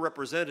and never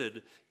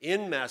represented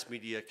in mass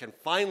media can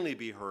finally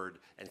be heard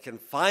and can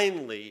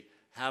finally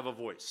have a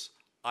voice.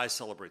 I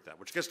celebrate that,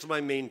 which gets to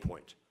my main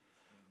point.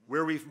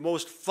 Where we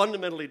most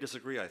fundamentally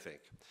disagree, I think,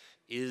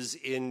 is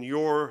in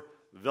your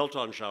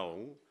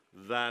Weltanschauung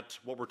that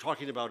what we're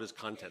talking about is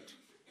content.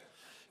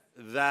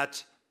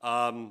 That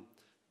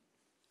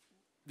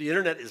the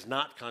internet is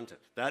not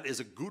content. That is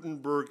a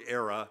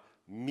Gutenberg-era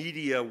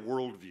media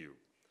worldview.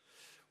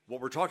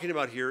 What we're talking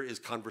about here is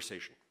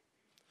conversation.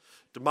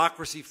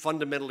 Democracy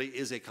fundamentally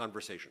is a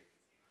conversation.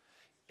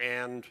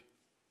 And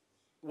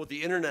what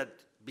the internet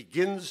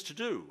begins to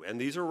do, and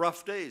these are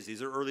rough days,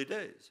 these are early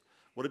days,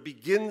 what it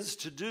begins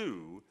to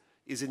do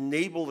is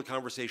enable the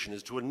conversation,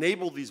 is to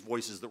enable these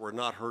voices that were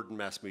not heard in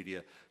mass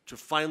media to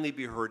finally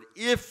be heard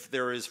if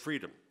there is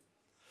freedom.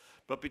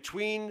 But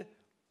between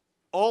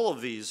all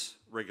of these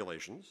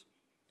regulations,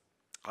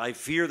 I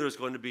fear there's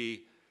going to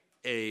be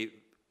a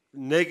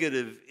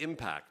negative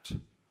impact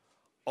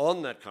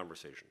on that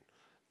conversation,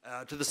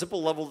 to the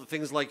simple level that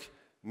things like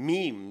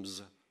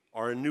memes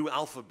are a new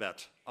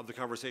alphabet of the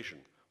conversation.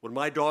 When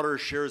my daughter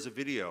shares a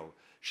video,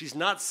 she's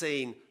not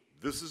saying,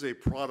 "This is a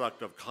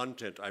product of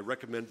content I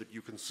recommend that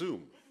you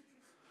consume."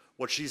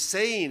 What she's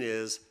saying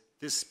is,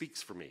 "This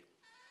speaks for me.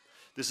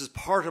 This is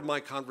part of my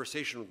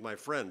conversation with my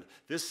friend.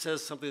 This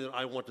says something that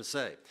I want to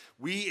say."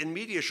 We in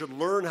media should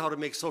learn how to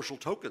make social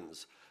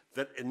tokens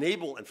that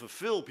enable and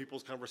fulfill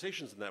people's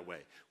conversations in that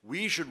way.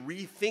 We should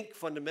rethink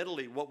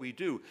fundamentally what we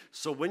do.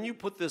 So when you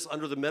put this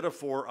under the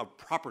metaphor of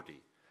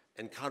property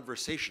and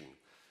conversation,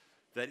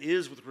 that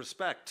is, with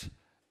respect,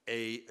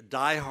 a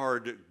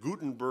diehard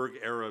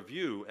Gutenberg-era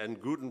view,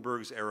 and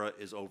Gutenberg's era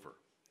is over.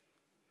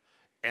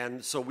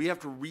 And so we have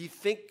to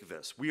rethink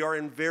this. We are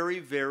in very,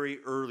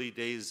 very early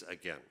days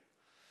again.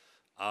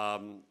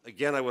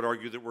 Again, I would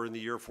argue that we're in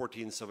the year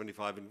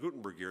 1475 in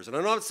Gutenberg years. And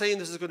I'm not saying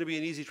this is going to be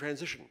an easy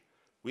transition.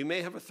 We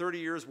may have a 30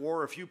 years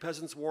war, a few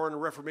peasants' war, and a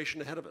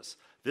Reformation ahead of us.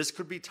 This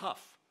could be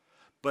tough.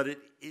 But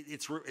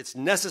it's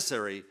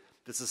necessary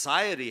that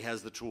society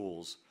has the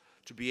tools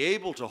to be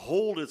able to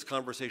hold its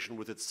conversation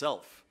with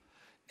itself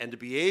and to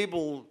be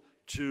able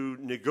to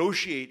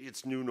negotiate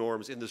its new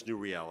norms in this new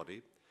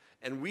reality.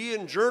 And we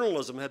in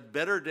journalism had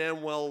better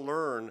damn well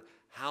learn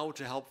how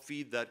to help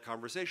feed that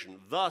conversation.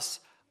 Thus,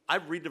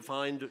 I've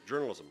redefined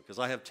journalism because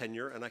I have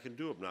tenure and I can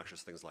do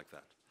obnoxious things like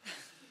that.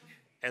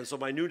 And so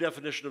my new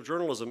definition of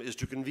journalism is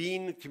to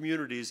convene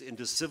communities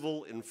into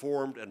civil,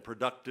 informed, and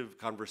productive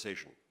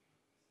conversation.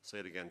 Say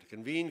it again, to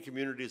convene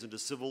communities into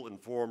civil,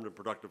 informed, and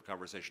productive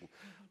conversation.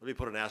 Let me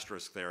put an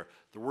asterisk there.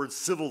 The word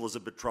civil is a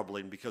bit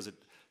troubling because it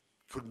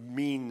could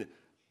mean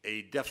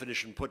a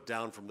definition put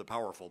down from the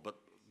powerful, but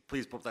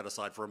please put that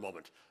aside for a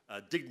moment.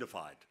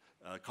 Dignified,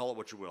 call it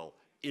what you will,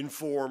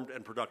 informed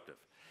and productive.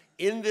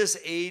 In this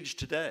age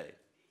today,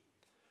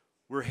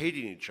 we're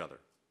hating each other.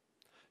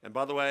 And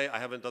by the way, I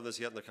haven't done this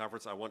yet in the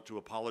conference. I want to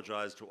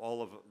apologize to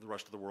all of the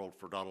rest of the world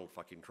for Donald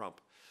fucking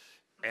Trump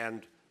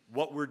and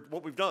what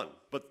we've done.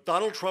 But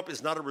Donald Trump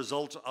is not a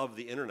result of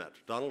the internet.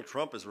 Donald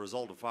Trump is a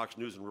result of Fox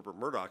News and Rupert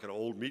Murdoch and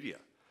old media.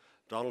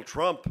 Donald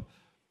Trump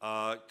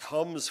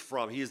comes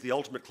from, he is the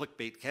ultimate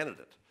clickbait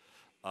candidate.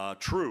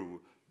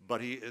 True, but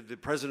the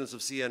presidents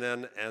of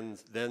CNN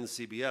and then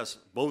CBS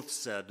both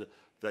said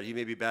that he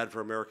may be bad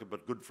for America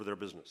but good for their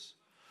business.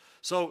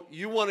 So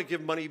you want to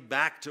give money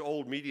back to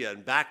old media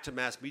and back to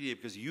mass media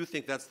because you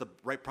think that's the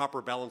right proper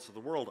balance of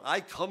the world.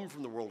 I come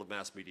from the world of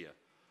mass media.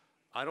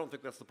 I don't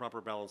think that's the proper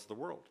balance of the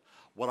world.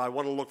 What I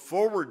want to look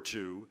forward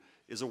to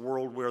is a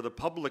world where the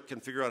public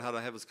can figure out how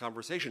to have this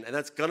conversation, and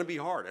that's going to be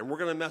hard, and we're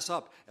going to mess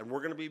up, and we're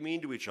going to be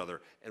mean to each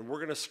other, and we're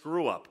going to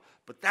screw up.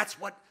 But that's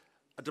what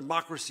a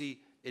democracy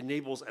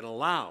enables and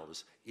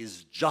allows,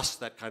 is just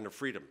that kind of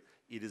freedom.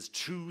 It is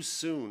too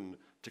soon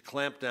to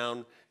clamp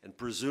down and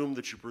presume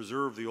that you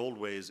preserve the old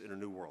ways in a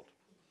new world.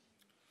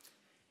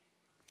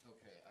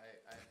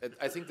 Okay,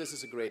 I think this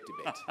is a great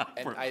debate,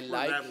 and I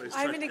like.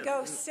 I'm going to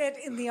go sit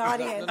in the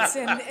audience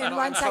in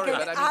 1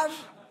 second.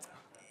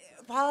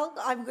 Paul,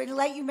 I'm going to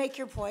let you make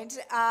your point.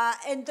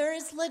 And there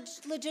is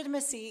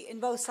legitimacy in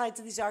both sides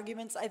of these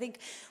arguments. I think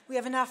we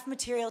have enough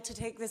material to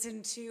take this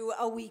into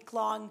a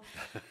week-long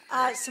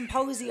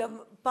symposium.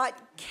 But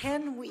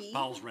can we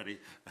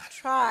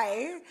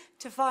try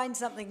to find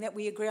something that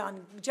we agree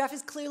on? Jeff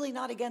is clearly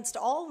not against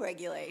all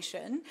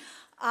regulation.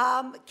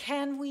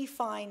 Can we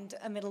find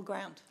a middle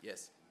ground?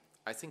 Yes,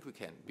 I think we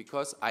can.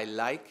 Because I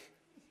like...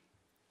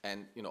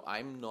 And, you know,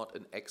 I'm not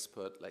an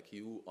expert like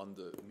you on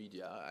the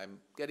media. I'm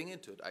getting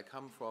into it. I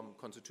come from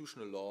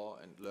constitutional law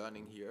and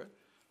learning here.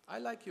 I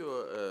like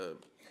the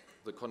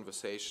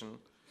conversation.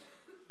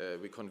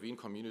 We convene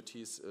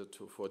communities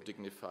for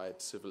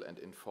dignified, civil, and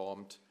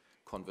informed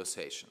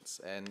conversations.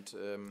 And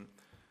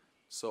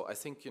so I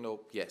think, you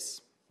know,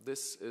 yes,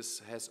 this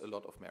has a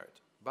lot of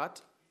merit. But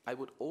I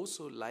would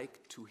also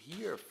like to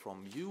hear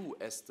from you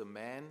as the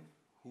man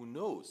who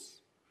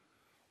knows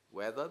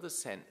whether the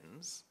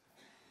sentence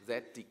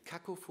that the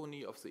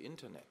cacophony of the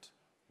internet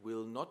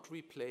will not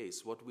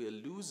replace what we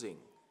are losing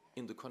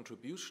in the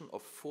contribution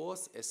of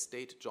fourth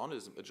estate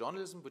journalism, a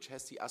journalism which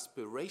has the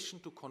aspiration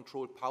to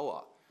control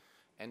power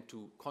and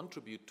to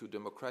contribute to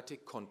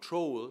democratic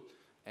control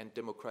and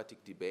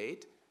democratic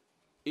debate,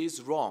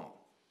 is wrong.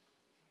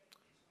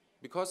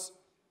 Because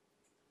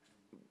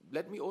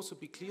let me also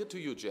be clear to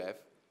you, Jeff,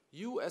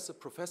 you as a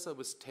professor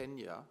with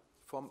tenure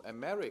from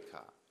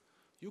America,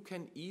 you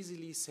can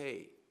easily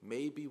say,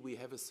 maybe we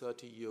have a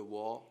 30-year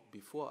war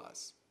before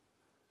us.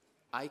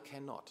 I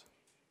cannot.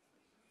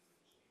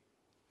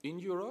 In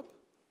Europe,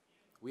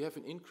 we have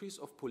an increase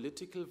of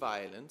political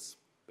violence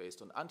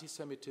based on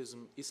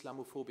anti-Semitism,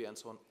 Islamophobia, and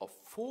so on, of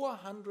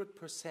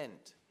 400%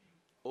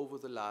 over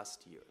the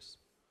last years.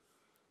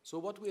 So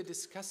what we are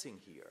discussing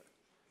here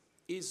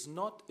is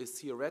not a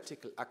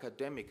theoretical,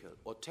 academical,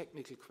 or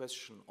technical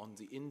question on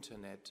the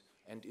internet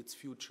and its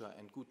future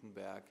and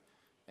Gutenberg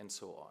and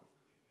so on.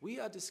 We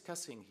are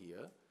discussing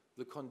here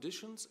the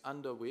conditions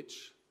under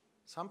which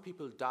some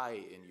people die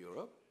in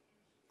Europe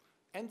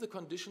and the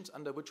conditions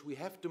under which we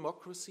have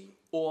democracy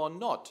or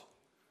not.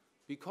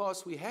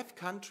 Because we have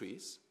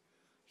countries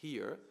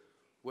here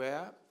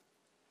where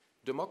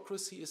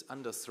democracy is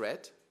under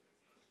threat,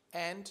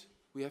 and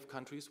we have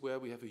countries where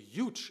we have a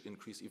huge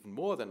increase, even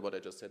more than what I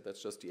just said,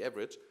 that's just the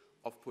average,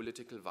 of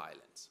political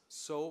violence.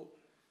 So,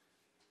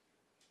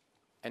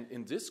 and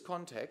in this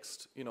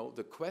context, you know,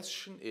 the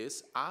question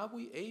is, are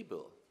we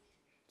able,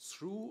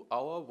 through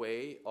our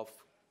way of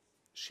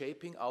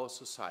shaping our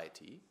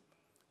society,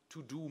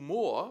 to do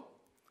more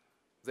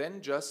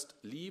than just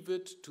leave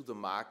it to the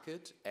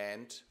market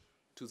and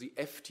to the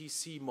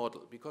FTC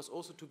model? Because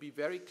also to be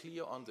very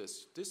clear on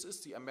this, this is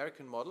the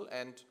American model,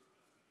 and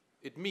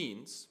it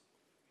means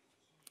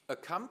a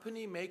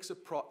company makes a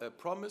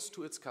promise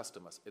to its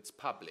customers. It's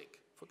public.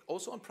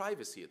 Also on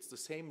privacy, it's the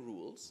same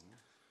rules.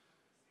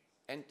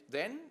 And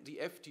then the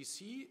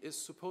FTC is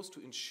supposed to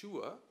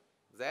ensure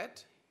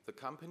that the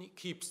company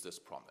keeps this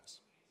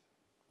promise.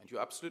 And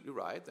you're absolutely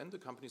right, then the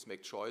companies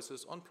make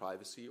choices on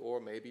privacy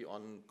or maybe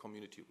on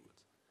community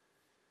rules.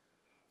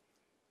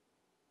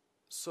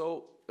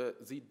 So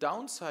the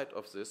downside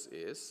of this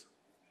is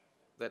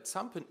that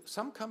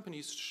some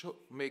companies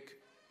make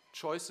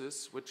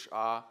choices which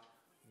are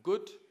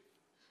good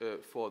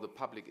for the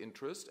public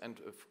interest and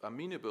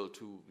amenable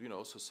to, you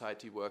know,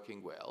 society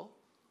working well.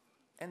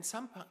 And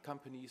some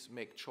companies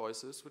make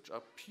choices which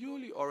are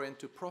purely oriented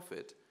to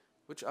profit,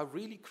 which are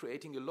really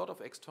creating a lot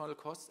of external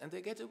costs, and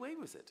they get away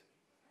with it.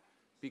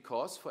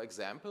 Because, for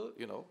example,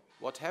 you know,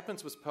 what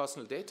happens with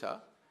personal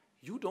data,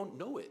 you don't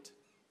know it.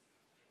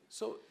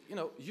 So, you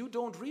know, you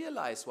don't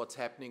realize what's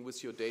happening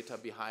with your data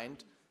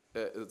behind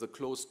the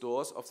closed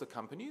doors of the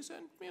companies,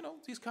 and, you know,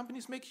 these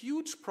companies make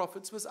huge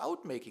profits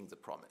without making the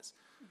promise.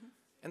 Mm-hmm.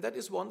 And that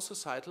is one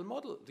societal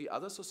model. The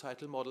other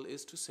societal model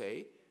is to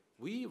say,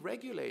 we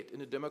regulate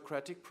in a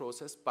democratic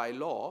process by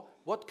law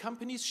what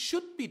companies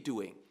should be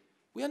doing.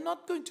 We are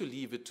not going to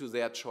leave it to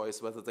their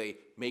choice whether they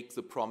make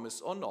the promise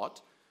or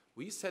not.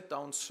 We set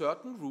down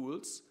certain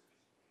rules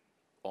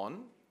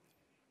on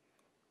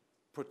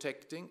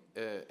protecting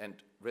and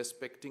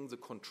respecting the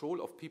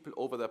control of people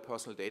over their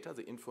personal data,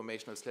 the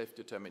informational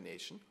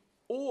self-determination,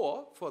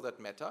 or, for that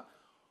matter,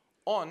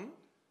 on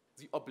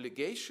the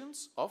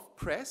obligations of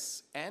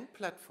press and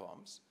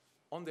platforms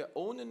on their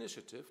own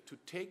initiative to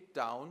take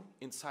down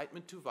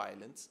incitement to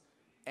violence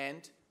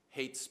and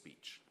hate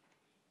speech.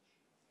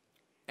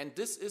 And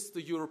this is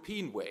the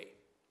European way.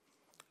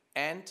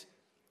 And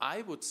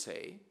I would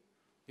say,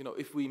 you know,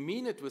 if we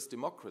mean it with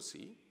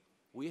democracy,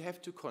 we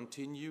have to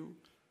continue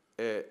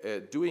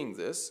doing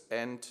this.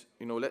 And,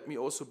 you know, let me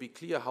also be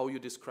clear how you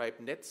describe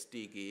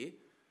NetzDG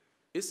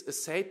is a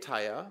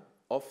satire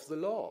of the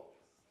law.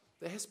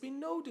 There has been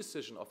no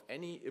decision of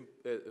any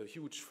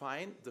huge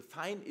fine. The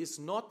fine is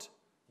not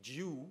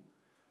due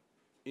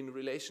in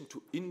relation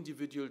to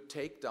individual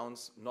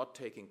takedowns not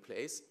taking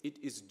place. It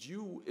is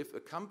due if a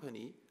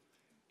company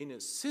in a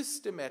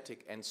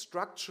systematic and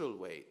structural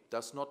way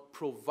does not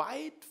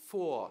provide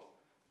for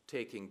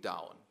taking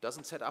down,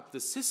 doesn't set up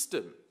the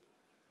system.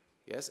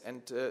 Yes,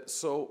 and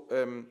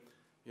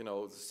you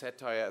know, the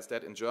satire is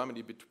that in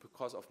Germany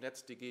because of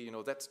NetzDG, you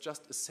know, that's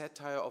just a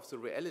satire of the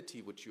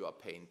reality which you are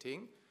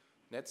painting.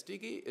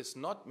 NetzDG is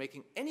not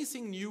making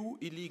anything new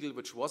illegal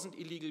which wasn't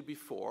illegal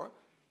before,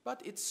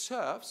 but it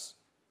serves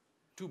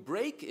to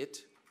break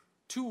it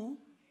to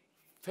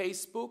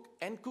Facebook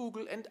and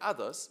Google and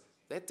others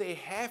that they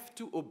have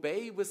to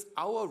obey with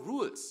our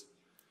rules.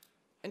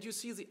 And you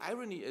see, the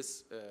irony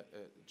is,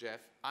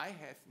 Jeff, I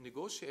have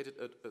negotiated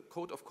a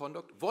code of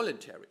conduct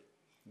voluntary.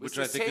 Which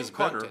I think is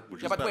better.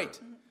 Wait,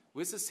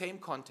 with the same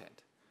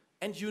content.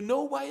 And you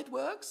know why it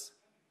works?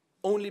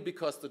 Only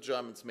because the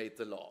Germans made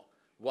the law.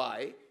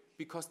 Why?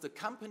 Because the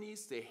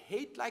companies, they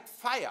hate like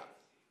fire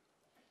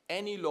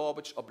any law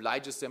which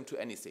obliges them to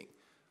anything.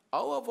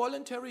 Our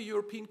voluntary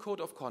European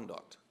code of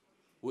conduct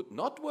would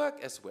not work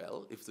as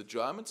well if the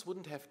Germans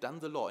wouldn't have done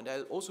the law. And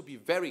I'll also be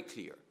very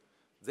clear.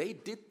 They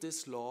did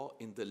this law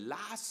in the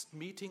last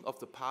meeting of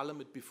the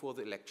parliament before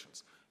the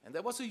elections. And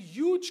there was a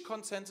huge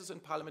consensus in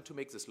parliament to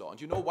make this law.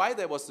 And you know why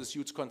there was this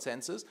huge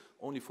consensus?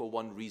 Only for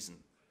one reason.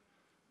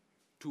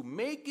 To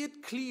make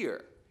it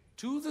clear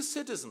to the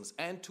citizens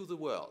and to the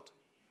world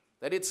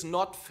that it's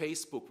not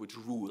Facebook which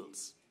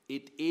rules.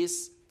 It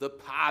is the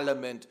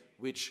parliament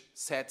which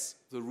sets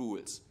the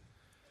rules.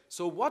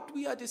 So what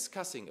we are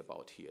discussing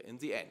about here in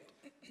the end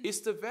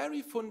is the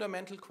very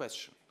fundamental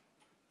question.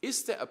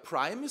 Is there a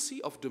primacy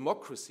of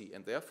democracy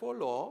and therefore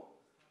law,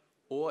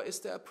 or is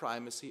there a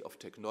primacy of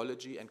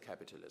technology and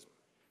capitalism?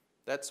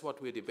 That's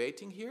what we're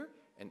debating here,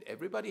 and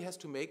everybody has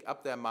to make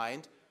up their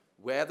mind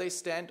where they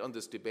stand on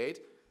this debate.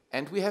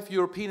 And we have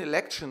European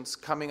elections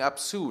coming up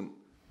soon.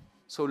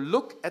 So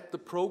look at the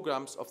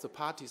programs of the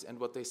parties and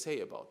what they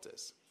say about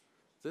this.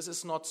 This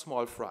is not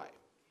small fry.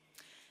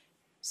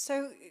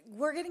 So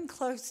we're getting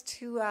close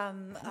to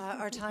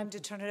our time to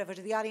turn it over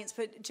to the audience.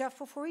 But Jeff,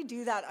 before we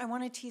do that, I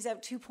want to tease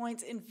out 2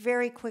 points. And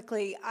very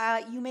quickly,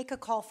 you make a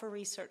call for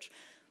research,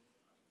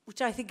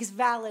 which I think is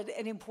valid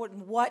and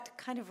important. What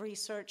kind of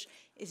research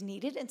is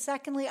needed? And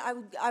secondly,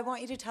 I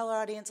want you to tell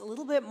our audience a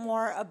little bit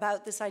more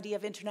about this idea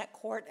of internet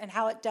court and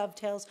how it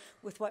dovetails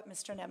with what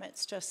Mr.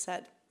 Nemitz just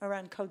said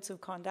around codes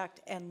of conduct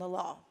and the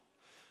law.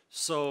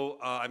 So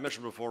I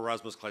mentioned before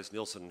Rasmus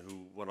Kleis-Nielsen,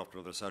 who went off to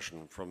another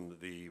session from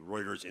the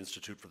Reuters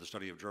Institute for the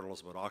Study of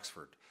Journalism at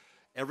Oxford.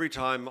 Every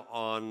time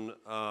on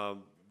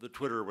the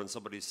Twitter when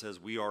somebody says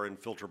we are in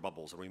filter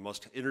bubbles and we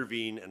must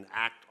intervene and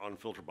act on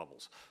filter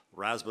bubbles,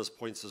 Rasmus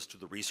points us to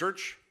the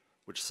research,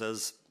 which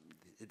says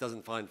it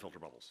doesn't find filter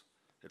bubbles.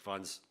 It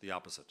finds the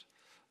opposite.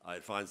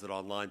 It finds that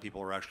online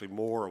people are actually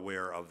more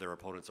aware of their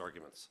opponent's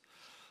arguments.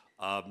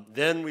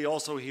 Then we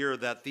also hear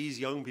that these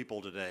young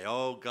people today,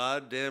 oh,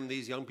 goddamn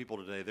these young people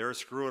today, they're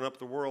screwing up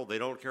the world. They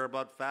don't care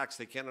about facts.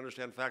 They can't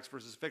understand facts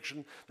versus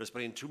fiction. They're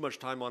spending too much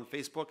time on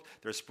Facebook.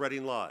 They're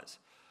spreading lies.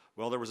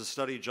 Well, there was a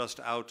study just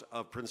out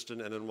of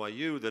Princeton and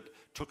NYU that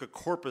took a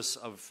corpus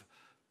of,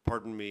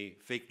 pardon me,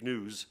 fake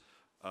news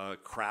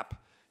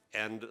crap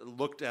and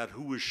looked at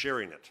who was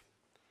sharing it.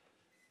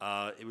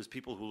 It was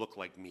people who look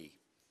like me,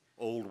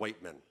 old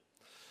white men,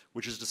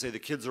 which is to say the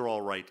kids are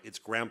all right. It's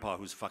grandpa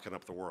who's fucking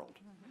up the world.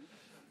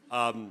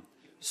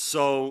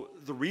 So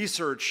the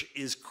research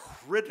is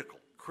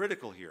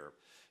critical here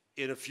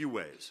in a few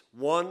ways.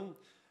 One,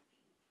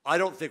 I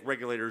don't think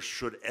regulators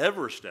should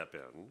ever step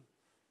in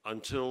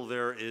until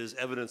there is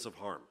evidence of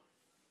harm.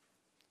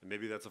 And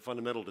maybe that's a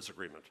fundamental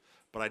disagreement.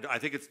 But I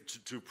think it's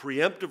to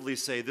preemptively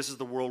say this is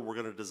the world we're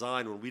going to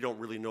design when we don't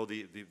really know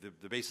the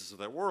basis of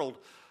that world,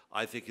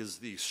 I think is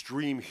the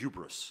extreme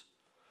hubris.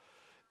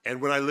 And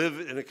when I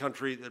live in a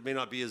country that may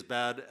not be as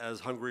bad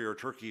as Hungary or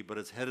Turkey, but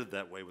it's headed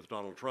that way with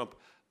Donald Trump,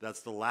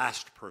 that's the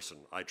last person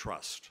I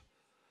trust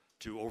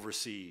to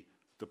oversee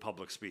the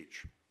public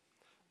speech.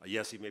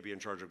 Yes, he may be in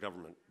charge of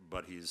government,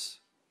 but he's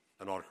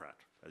an autocrat,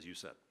 as you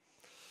said.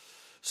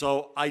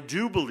 So I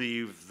do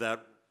believe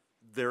that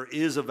there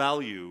is a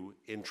value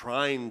in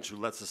trying to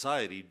let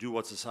society do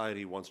what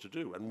society wants to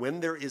do. And when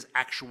there is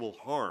actual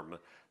harm,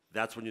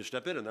 that's when you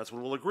step in, and that's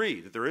when we'll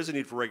agree that there is a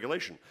need for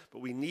regulation.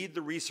 But we need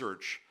the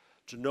research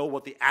to know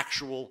what the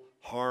actual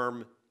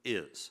harm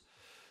is.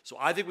 So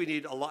I think we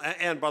need a lot,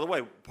 and by the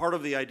way, part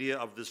of the idea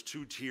of this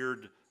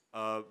two-tiered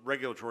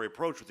regulatory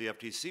approach with the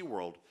FTC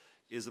world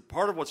is that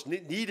part of what's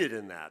needed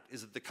in that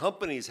is that the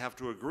companies have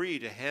to agree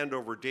to hand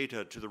over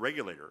data to the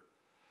regulator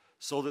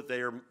so that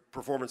their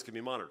performance can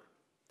be monitored.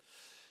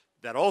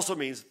 That also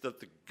means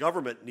that the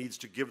government needs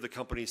to give the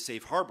companies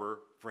safe harbor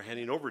for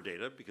handing over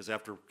data, because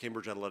after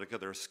Cambridge Analytica,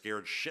 they're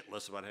scared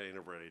shitless about handing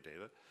over any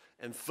data.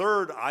 And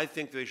third, I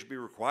think they should be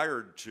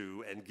required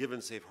to, and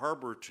given safe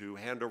harbor to,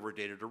 hand over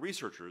data to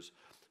researchers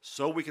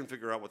so we can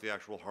figure out what the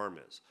actual harm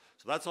is.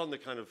 So that's on the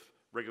kind of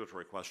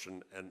regulatory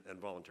question and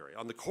voluntary.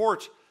 On the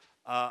court,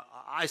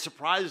 I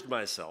surprised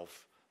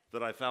myself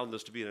that I found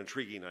this to be an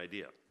intriguing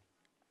idea.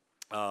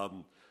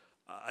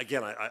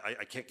 Again,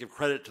 I can't give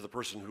credit to the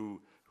person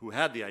who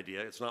had the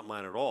idea. It's not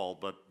mine at all,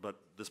 but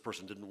this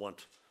person didn't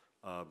want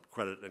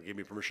credit and gave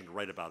me permission to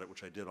write about it,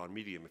 which I did on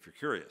Medium, if you're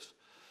curious.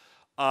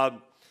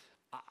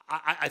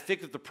 I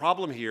think that the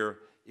problem here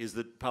is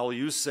that, Paul,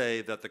 you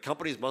say that the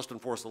companies must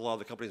enforce the law,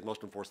 the companies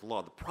must enforce the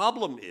law. The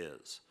problem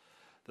is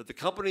that the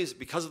companies,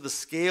 because of the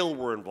scale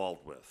we're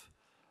involved with,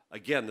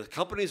 again, the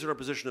companies are in a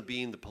position of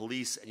being the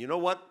police, and you know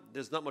what?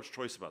 There's not much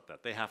choice about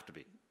that. They have to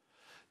be.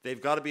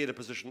 They've got to be in a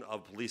position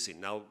of policing.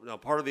 Now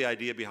part of the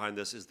idea behind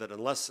this is that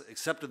unless,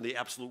 except in the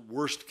absolute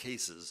worst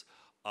cases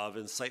of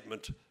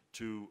incitement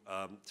to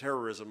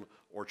terrorism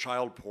or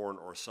child porn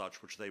or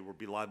such, which they would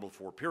be liable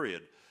for,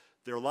 period,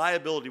 their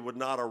liability would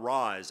not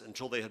arise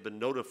until they had been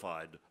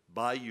notified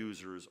by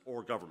users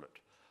or government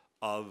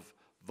of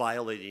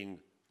violating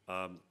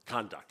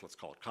conduct, let's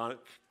call it.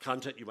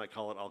 Content, you might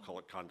call it, I'll call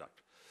it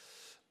conduct.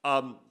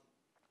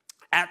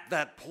 At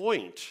that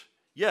point,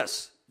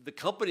 yes, the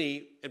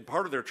company, and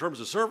part of their terms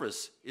of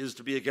service is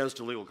to be against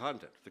illegal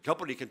content. The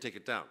company can take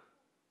it down.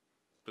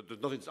 But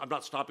there's nothing, I'm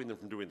not stopping them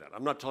from doing that.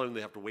 I'm not telling them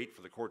they have to wait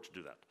for the court to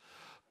do that.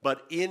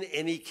 But in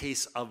any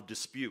case of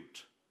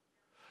dispute,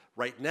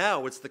 right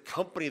now it's the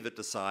company that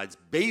decides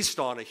based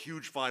on a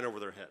huge fine over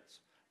their heads.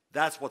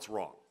 That's what's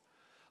wrong.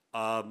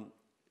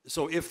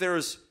 So if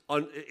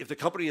the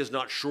company is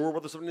not sure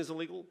whether something is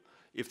illegal,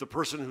 if the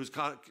person whose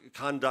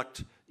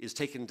conduct is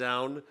taken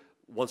down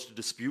wants to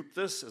dispute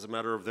this as a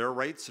matter of their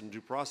rights and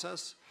due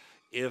process,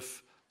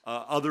 if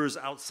others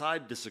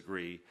outside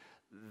disagree,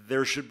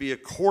 there should be a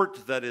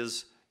court that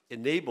is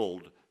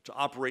enabled to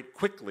operate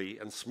quickly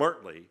and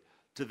smartly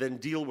to then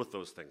deal with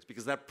those things,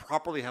 because that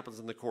properly happens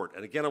in the court.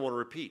 And again, I want to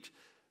repeat,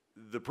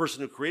 the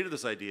person who created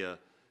this idea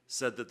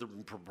said that the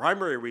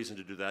primary reason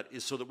to do that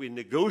is so that we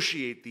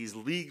negotiate these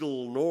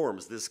legal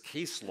norms, this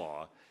case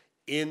law,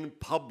 in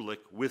public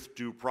with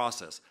due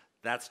process.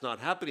 That's not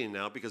happening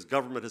now because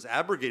government has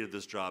abrogated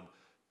this job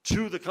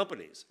to the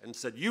companies and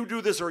said, you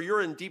do this or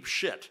you're in deep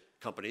shit,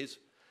 companies.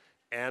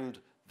 And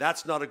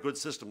that's not a good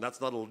system.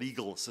 That's not a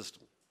legal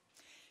system.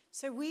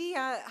 So we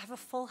have a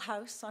full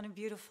house on a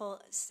beautiful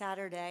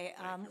Saturday,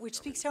 which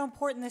speaks how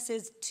important this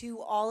is to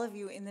all of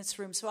you in this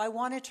room. So I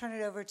want to turn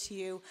it over to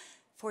you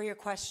for your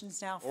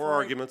questions now. Or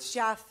arguments.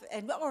 Jeff,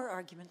 or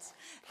arguments,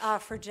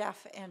 for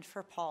Jeff and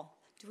for Paul.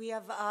 Do we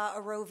have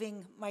a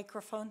roving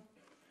microphone?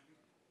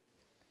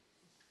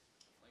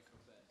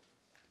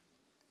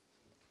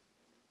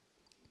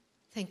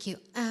 Thank you.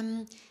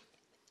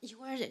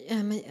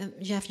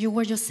 Jeff, you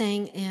were just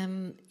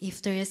saying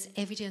if there is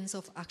evidence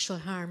of actual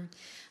harm,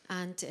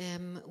 and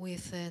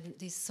with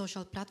these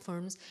social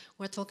platforms,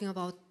 we're talking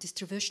about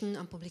distribution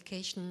and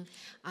publication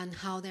and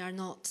how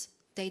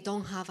they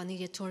don't have an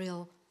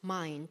editorial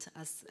mind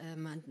as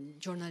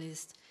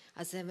journalists,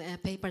 as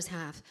papers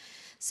have.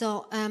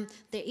 So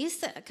there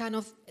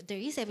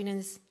is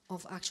evidence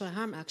of actual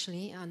harm,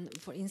 actually. And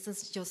for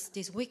instance, just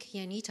this week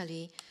here in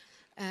Italy,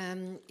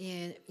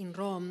 in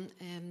Rome,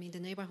 in the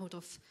neighborhood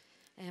of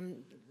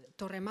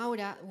Torre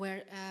Maura,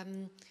 where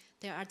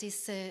there are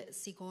these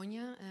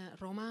Cigogna,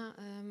 Roma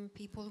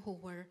people who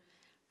were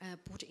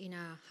put in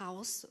a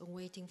house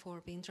waiting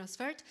for being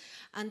transferred.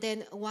 And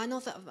then one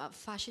of the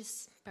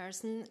fascist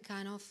person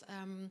kind of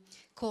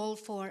called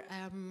for,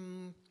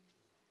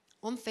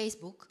 on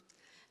Facebook,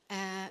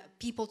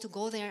 people to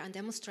go there and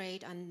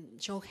demonstrate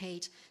and show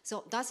hate.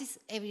 So that is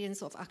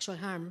evidence of actual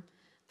harm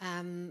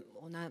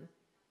on a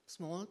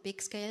small,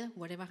 big scale,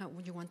 whatever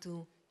you want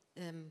to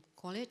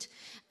call it.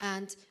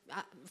 And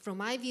from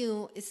my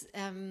view, is,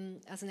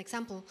 as an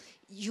example,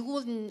 you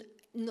wouldn't,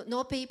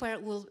 no paper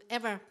will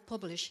ever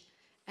publish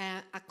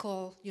a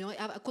call. You know,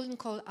 I couldn't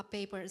call a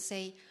paper and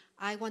say,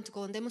 I want to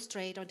go and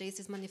demonstrate, or there's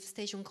this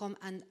manifestation, come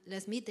and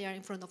let's meet there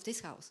in front of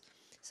this house.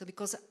 So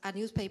because a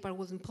newspaper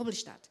wouldn't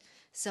publish that.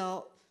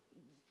 So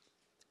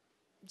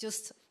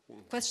just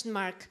question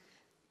mark,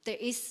 there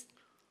is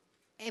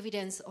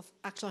evidence of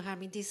actual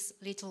harm in this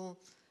little,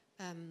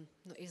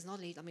 no, it's not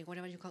little, I mean,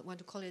 whatever you want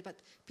to call it, but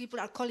people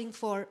are calling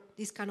for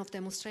these kind of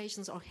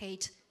demonstrations or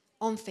hate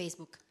on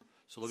Facebook.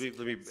 So let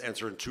me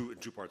answer in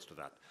two parts to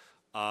that.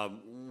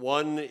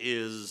 One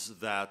is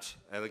that,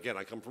 and again,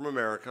 I come from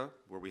America,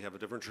 where we have a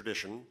different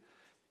tradition,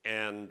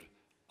 and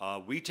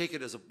we take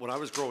it as when I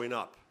was growing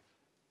up,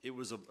 it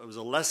was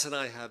a lesson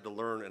I had to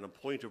learn and a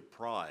point of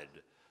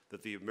pride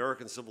that the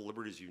American Civil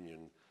Liberties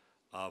Union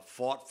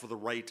fought for the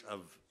right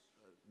of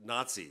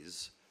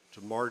Nazis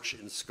to march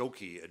in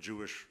Skokie, a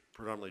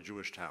predominantly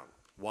Jewish town.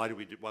 Why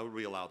would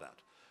we allow that?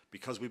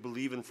 Because we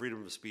believe in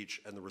freedom of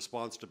speech, and the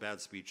response to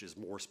bad speech is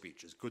more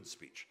speech, is good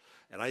speech.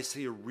 And I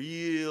see a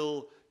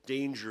real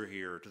danger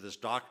here to this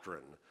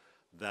doctrine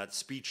that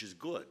speech is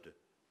good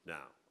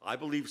now. I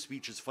believe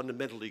speech is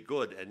fundamentally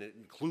good, and it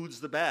includes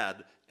the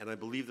bad, and I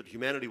believe that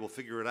humanity will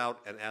figure it out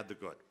and add the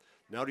good.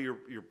 Now to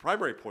your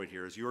primary point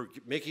here is you're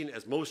making,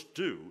 as most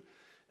do,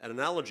 an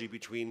analogy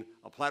between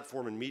a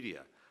platform and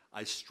media.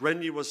 I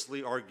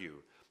strenuously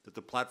argue that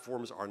the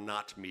platforms are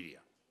not media.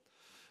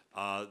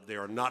 They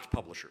are not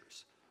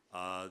publishers.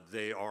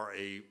 They are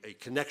a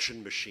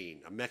connection machine,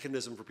 a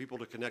mechanism for people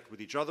to connect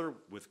with each other,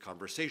 with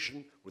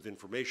conversation, with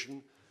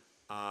information,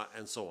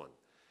 and so on.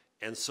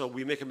 And so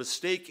we make a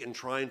mistake in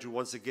trying to,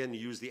 once again,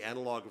 use the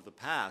analog of the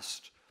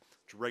past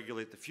to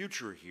regulate the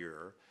future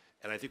here,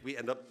 and I think we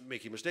end up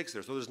making mistakes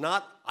there. So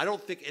I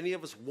don't think any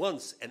of us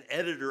wants an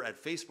editor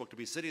at Facebook to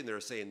be sitting there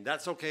saying,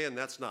 that's okay and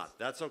that's not,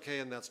 that's okay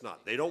and that's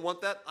not. They don't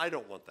want that, I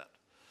don't want that.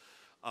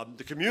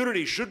 The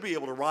community should be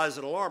able to rise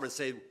an alarm and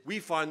say, we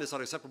find this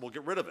unacceptable,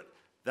 get rid of it.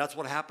 That's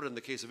what happened in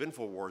the case of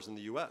InfoWars in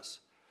the US.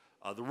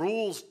 The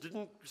rules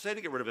didn't say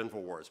to get rid of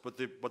InfoWars, but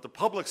the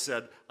public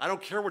said, I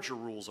don't care what your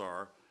rules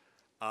are,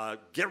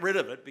 get rid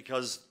of it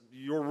because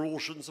your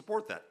rules shouldn't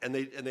support that. And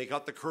they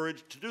got the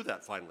courage to do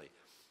that finally,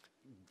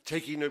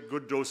 taking a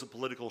good dose of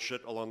political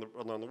shit along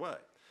the way.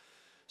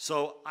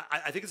 So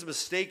I think it's a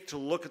mistake to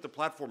look at the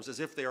platforms as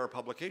if they are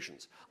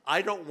publications.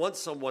 I don't want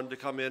someone to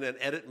come in and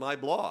edit my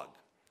blog.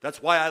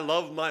 That's why I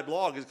love my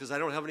blog, is because I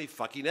don't have any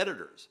fucking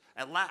editors,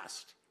 at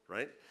last,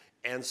 right?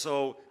 And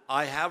so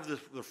I have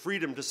the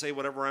freedom to say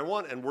whatever I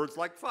want, and words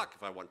like fuck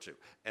if I want to.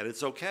 And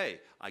it's okay.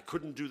 I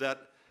couldn't do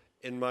that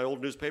in my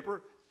old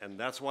newspaper, and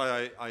that's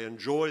why I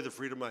enjoy the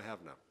freedom I have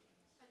now.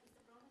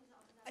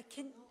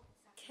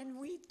 Can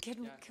we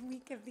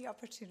give the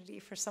opportunity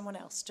for someone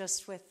else,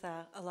 just with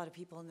a lot of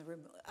people in the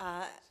room,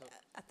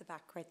 at the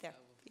back right there?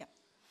 Yeah.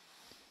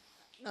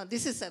 No,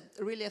 this is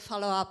really a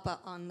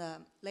follow-up on the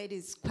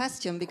lady's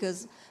question,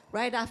 because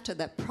right after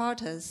that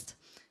protest,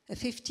 a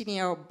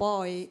 15-year-old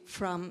boy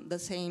from the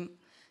same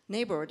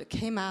neighborhood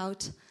came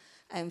out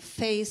and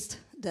faced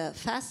the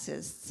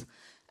fascists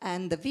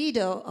And the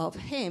video of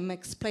him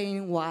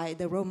explaining why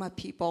the Roma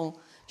people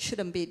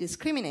shouldn't be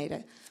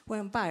discriminated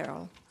went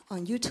viral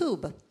on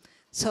YouTube.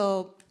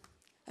 So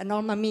a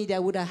normal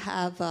media would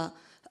have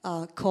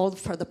called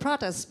for the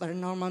protest, but a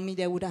normal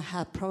media would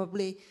have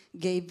probably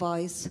gave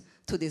voice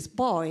to this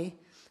boy.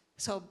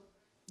 So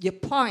your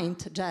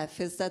point, Jeff,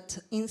 is that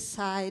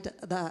inside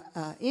the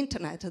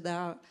internet there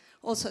are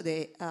also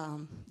the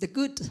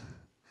good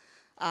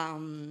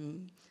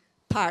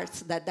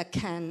parts that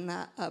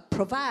can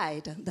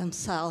provide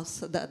themselves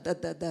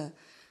the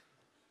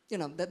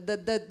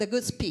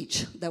good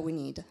speech that we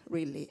need,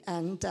 really,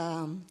 and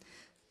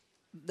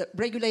the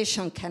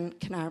regulation can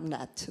harm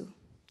that too.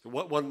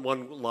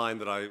 One line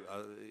that I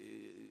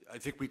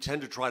think we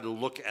tend to try to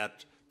look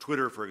at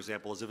Twitter, for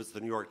example, as if it's the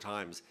New York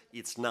Times.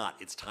 It's not.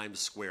 It's Times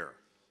Square.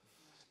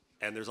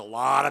 And there's a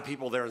lot of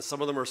people there, and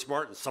some of them are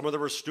smart, and some of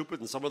them are stupid,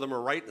 and some of them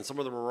are right, and some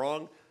of them are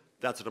wrong.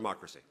 That's a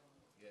democracy.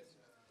 Yes.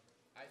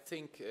 I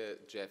think,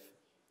 Jeff,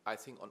 I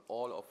think on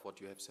all of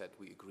what you have said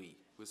we agree,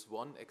 with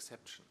one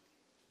exception,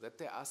 that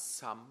there are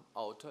some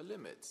outer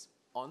limits.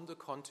 On the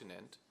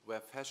continent where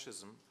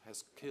fascism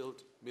has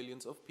killed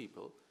millions of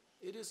people,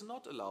 it is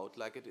not allowed,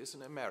 like it is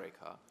in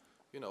America,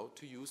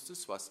 to use the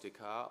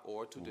swastika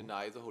or to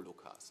deny the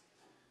Holocaust.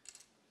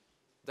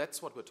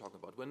 That's what we're talking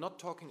about. We're not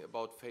talking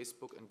about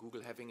Facebook and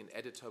Google having an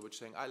editor which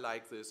saying, I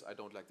like this, I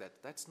don't like that.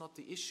 That's not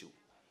the issue.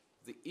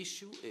 The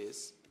issue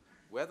is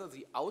whether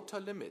the outer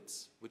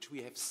limits which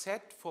we have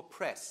set for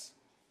press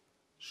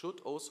should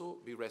also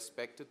be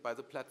respected by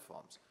the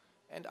platforms.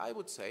 And I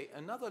would say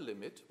another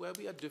limit where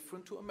we are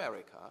different to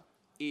America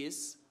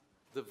is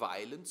the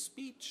violent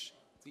speech,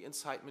 the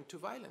incitement to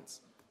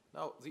violence.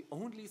 Now, the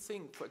only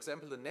thing, for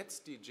example, the Nemitz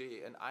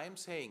DJ and I am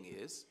saying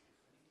is,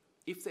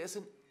 if there's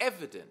an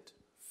evident,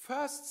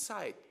 first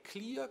sight,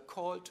 clear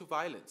call to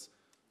violence.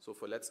 So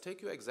let's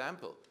take your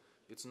example.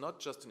 It's not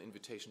just an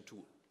invitation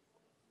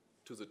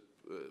to the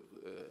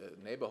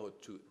neighborhood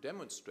to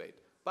demonstrate,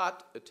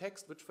 but a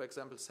text which, for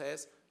example,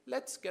 says,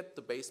 let's get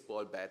the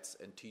baseball bats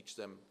and teach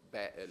them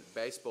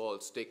baseball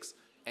sticks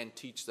and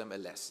teach them a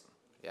lesson.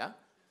 Yeah?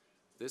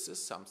 This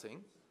is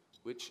something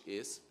which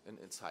is an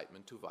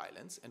incitement to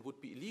violence and would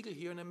be illegal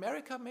here in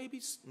America,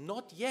 maybe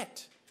not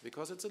yet,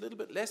 because it's a little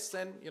bit less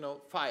than,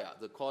 fire,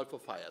 the call for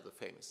fire, the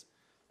famous.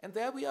 And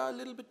there we are a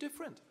little bit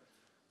different.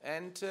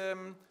 And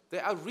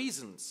there are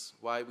reasons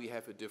why we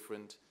have a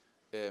different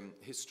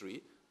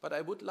history, but I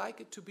would like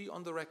it to be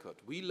on the record.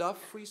 We love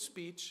free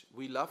speech,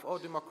 we love our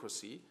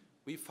democracy,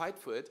 we fight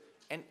for it,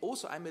 and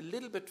also I'm a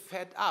little bit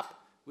fed up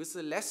with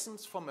the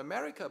lessons from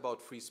America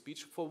about free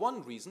speech for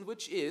one reason,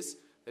 which is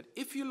that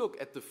if you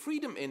look at the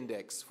Freedom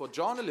Index for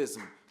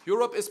journalism,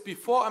 Europe is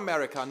before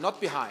America,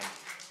 not behind.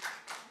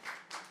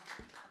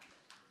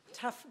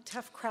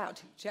 Tough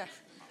crowd,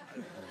 Jeff.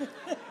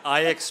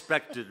 I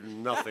expected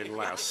nothing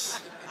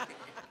less.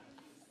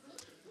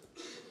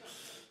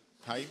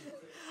 Hi.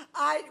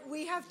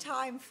 We have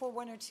time for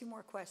one or two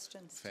more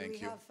questions. Thank you.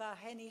 Do we have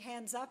any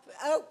hands up?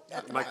 Oh,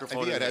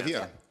 Microphone in Right hand.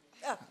 here.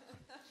 oh.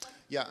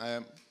 Yeah,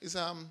 it's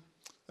a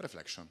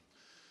reflection.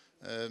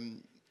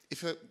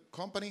 If a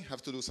company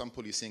have to do some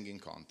policing in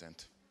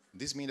content,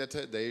 this means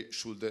that they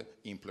should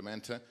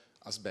implement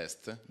as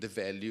best the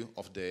value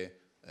of the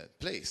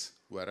place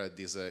where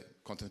this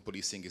content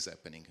policing is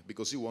happening,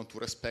 because you want to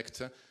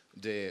respect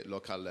the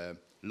local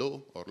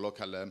law or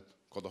local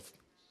code of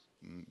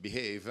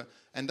behave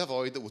and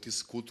avoid what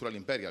is cultural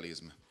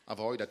imperialism,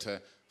 avoid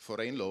that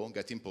foreign law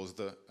get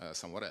imposed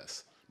somewhere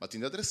else. But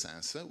in the other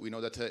sense, we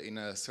know that in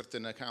a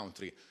certain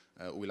country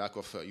we lack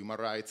of human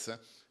rights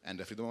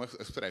and freedom of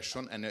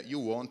expression, and you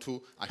want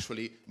to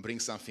actually bring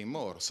something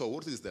more. So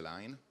what is the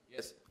line?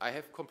 Yes, I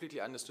have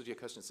completely understood your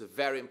question. It's a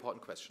very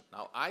important question.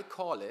 Now, I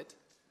call it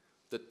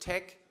the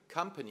tech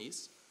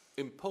companies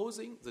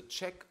imposing the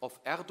check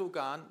of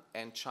Erdogan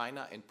and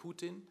China and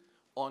Putin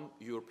on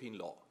European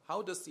law.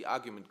 How does the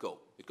argument go?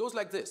 It goes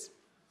like this.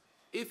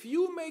 If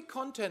you make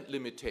content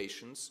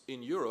limitations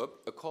in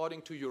Europe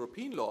according to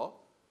European law,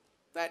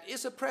 that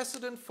is a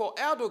precedent for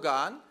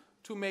Erdogan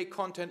to make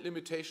content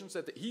limitations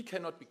that he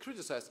cannot be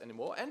criticized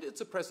anymore, and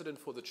it's a precedent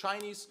for the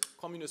Chinese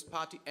Communist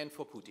Party and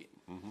for Putin.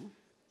 Mm-hmm.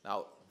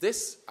 Now,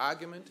 this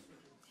argument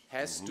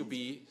has to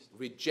be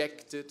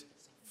rejected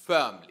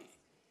firmly.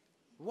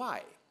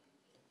 Why?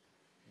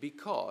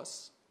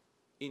 Because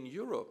in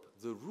Europe,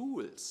 the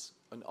rules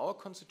in our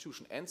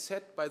constitution and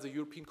set by the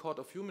European Court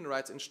of Human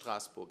Rights in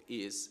Strasbourg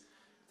is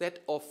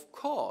that, of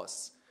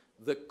course,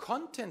 the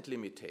content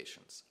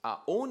limitations are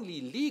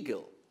only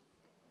legal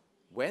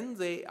when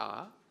they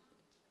are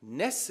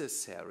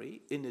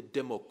necessary in a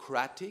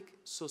democratic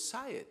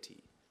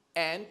society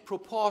and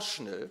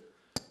proportional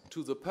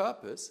to the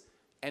purpose,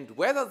 and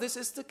whether this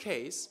is the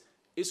case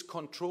is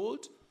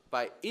controlled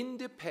by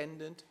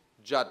independent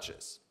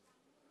judges.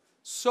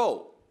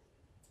 So,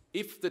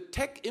 if the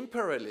tech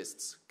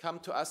imperialists come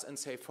to us and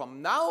say,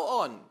 from now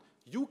on,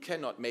 you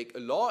cannot make a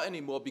law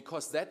anymore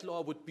because that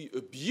law would be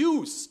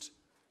abused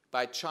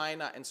by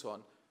China and so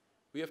on,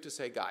 we have to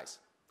say, guys,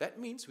 that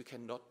means we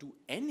cannot do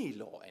any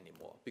law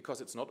anymore,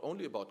 because it's not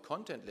only about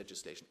content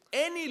legislation.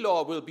 Any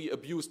law will be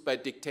abused by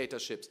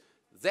dictatorships.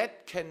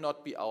 That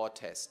cannot be our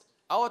test.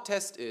 Our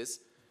test is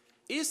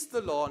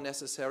the law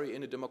necessary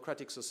in a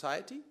democratic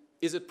society?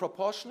 Is it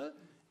proportional?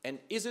 And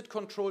is it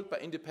controlled by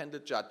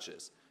independent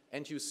judges?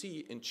 And you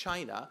see in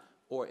China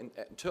or in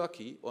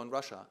Turkey or in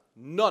Russia,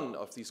 none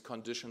of these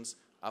conditions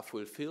are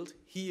fulfilled.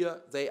 Here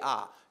they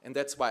are. And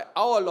that's why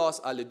our laws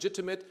are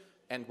legitimate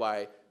and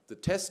why the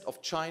test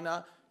of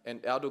China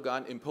and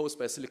Erdogan imposed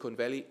by Silicon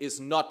Valley is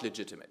not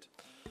legitimate.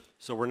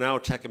 So we're now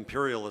tech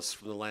imperialists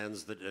from the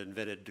lands that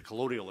invented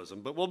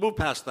colonialism, but we'll move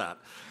past that.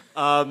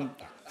 No,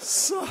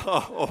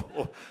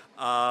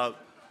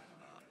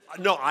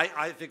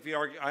 I think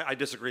I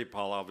disagree,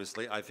 Paul,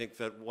 obviously. I think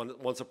that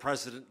once a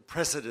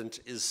precedent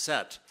is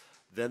set,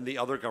 then the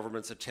other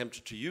governments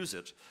attempt to use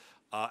it.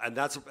 And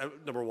that's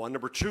number one.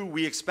 Number two,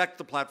 we expect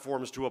the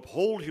platforms to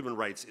uphold human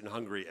rights in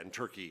Hungary and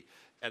Turkey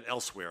and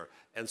elsewhere.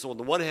 And so on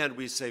the one hand,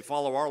 we say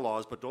follow our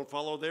laws, but don't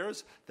follow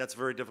theirs. That's a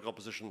very difficult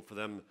position for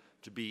them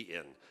to be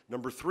in.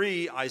 Number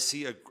three, I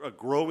see a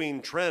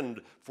growing trend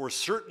for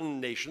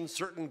certain nations,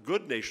 certain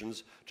good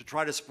nations, to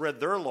try to spread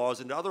their laws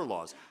into other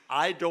laws.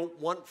 I don't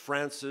want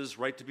France's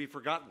right to be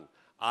forgotten.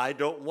 I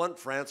don't want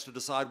France to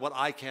decide what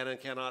I can and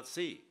cannot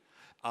see.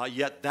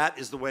 Yet that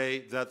is the way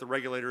that the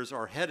regulators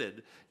are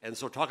headed. And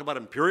so talk about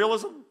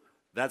imperialism,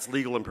 that's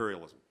legal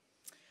imperialism.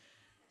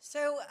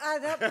 So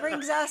that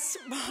brings us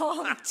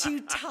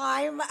to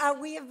time.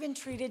 We have been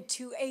treated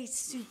to a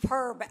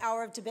superb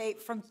hour of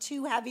debate from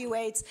two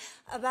heavyweights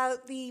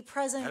about the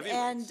present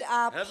and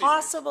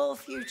possible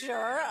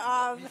future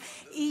of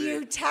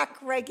EU tech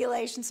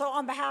regulation. So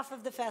on behalf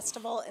of the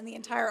festival and the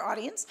entire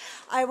audience,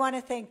 I want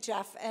to thank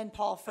Jeff and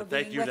Paul for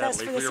being with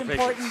us for this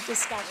important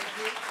discussion.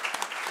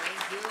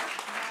 Thank you.